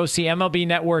Paul Morosi, MLB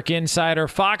Network Insider,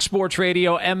 Fox Sports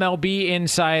Radio, MLB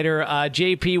Insider.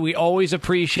 JP, we always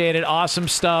appreciate it. Awesome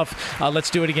stuff.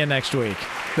 Let's do it again next week.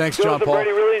 Thanks, John Paul.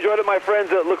 Brady, really enjoyed it, my friends.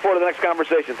 Look forward to the next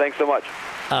conversation. Thanks so much.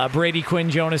 Brady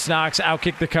Quinn, Jonas Knox,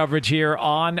 Outkick the coverage here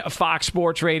on Fox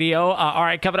Sports Radio. All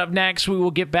right, coming up next, we will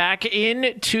get back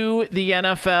into the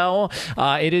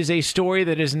NFL. It is a story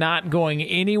that is not going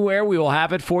anywhere. We will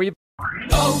have it for you.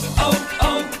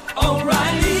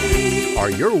 O'Reilly.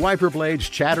 Are your wiper blades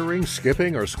chattering,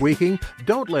 skipping, or squeaking?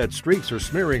 Don't let streaks or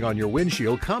smearing on your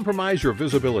windshield compromise your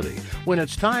visibility. When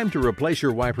it's time to replace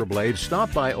your wiper blades,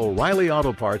 stop by O'Reilly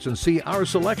Auto Parts and see our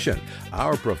selection.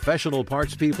 Our professional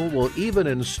parts people will even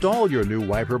install your new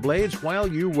wiper blades while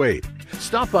you wait.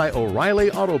 Stop by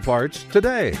O'Reilly Auto Parts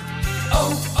today.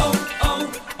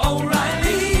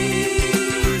 O'Reilly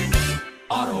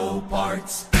Auto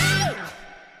Parts.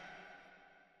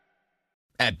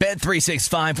 At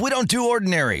Bet365, we don't do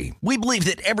ordinary. We believe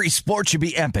that every sport should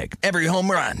be epic. Every home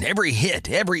run, every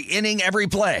hit, every inning, every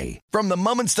play. From the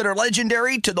moments that are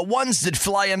legendary to the ones that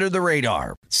fly under the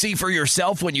radar. See for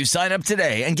yourself when you sign up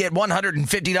today and get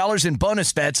 $150 in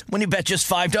bonus bets when you bet just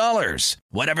 $5.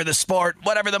 Whatever the sport,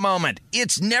 whatever the moment,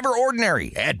 it's never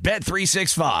ordinary at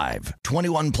Bet365.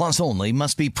 21 plus only.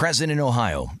 Must be present in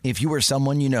Ohio. If you or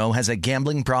someone you know has a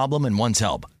gambling problem and wants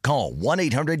help, call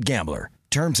 1-800-GAMBLER.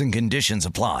 Terms and conditions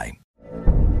apply.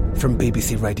 From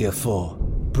BBC Radio 4,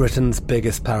 Britain's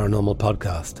biggest paranormal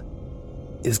podcast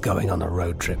is going on a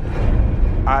road trip.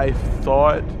 I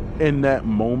thought in that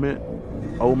moment,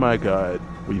 oh my God,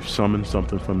 we've summoned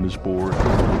something from this board.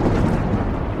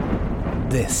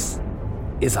 This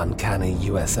is Uncanny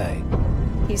USA.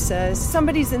 He says,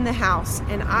 somebody's in the house,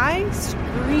 and I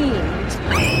screamed.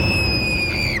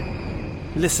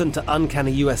 Listen to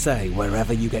Uncanny USA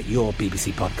wherever you get your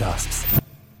BBC podcasts,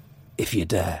 if you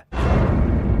dare.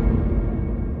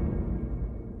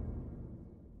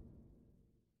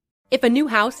 If a new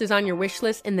house is on your wish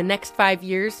list in the next 5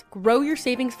 years, grow your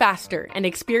savings faster and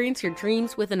experience your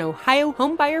dreams with an Ohio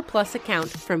Homebuyer Plus account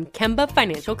from Kemba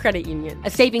Financial Credit Union. A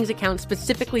savings account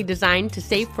specifically designed to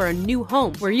save for a new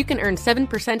home, where you can earn 7%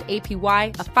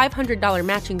 APY, a $500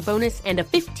 matching bonus, and a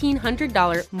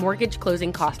 $1,500 mortgage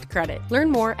closing cost credit. Learn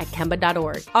more at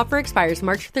Kemba.org. Offer expires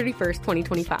March 31st,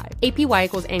 2025. APY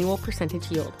equals annual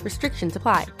percentage yield. Restrictions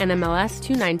apply. NMLS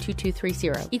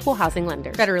 292230. Equal housing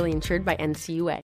lender. Federally insured by NCUA.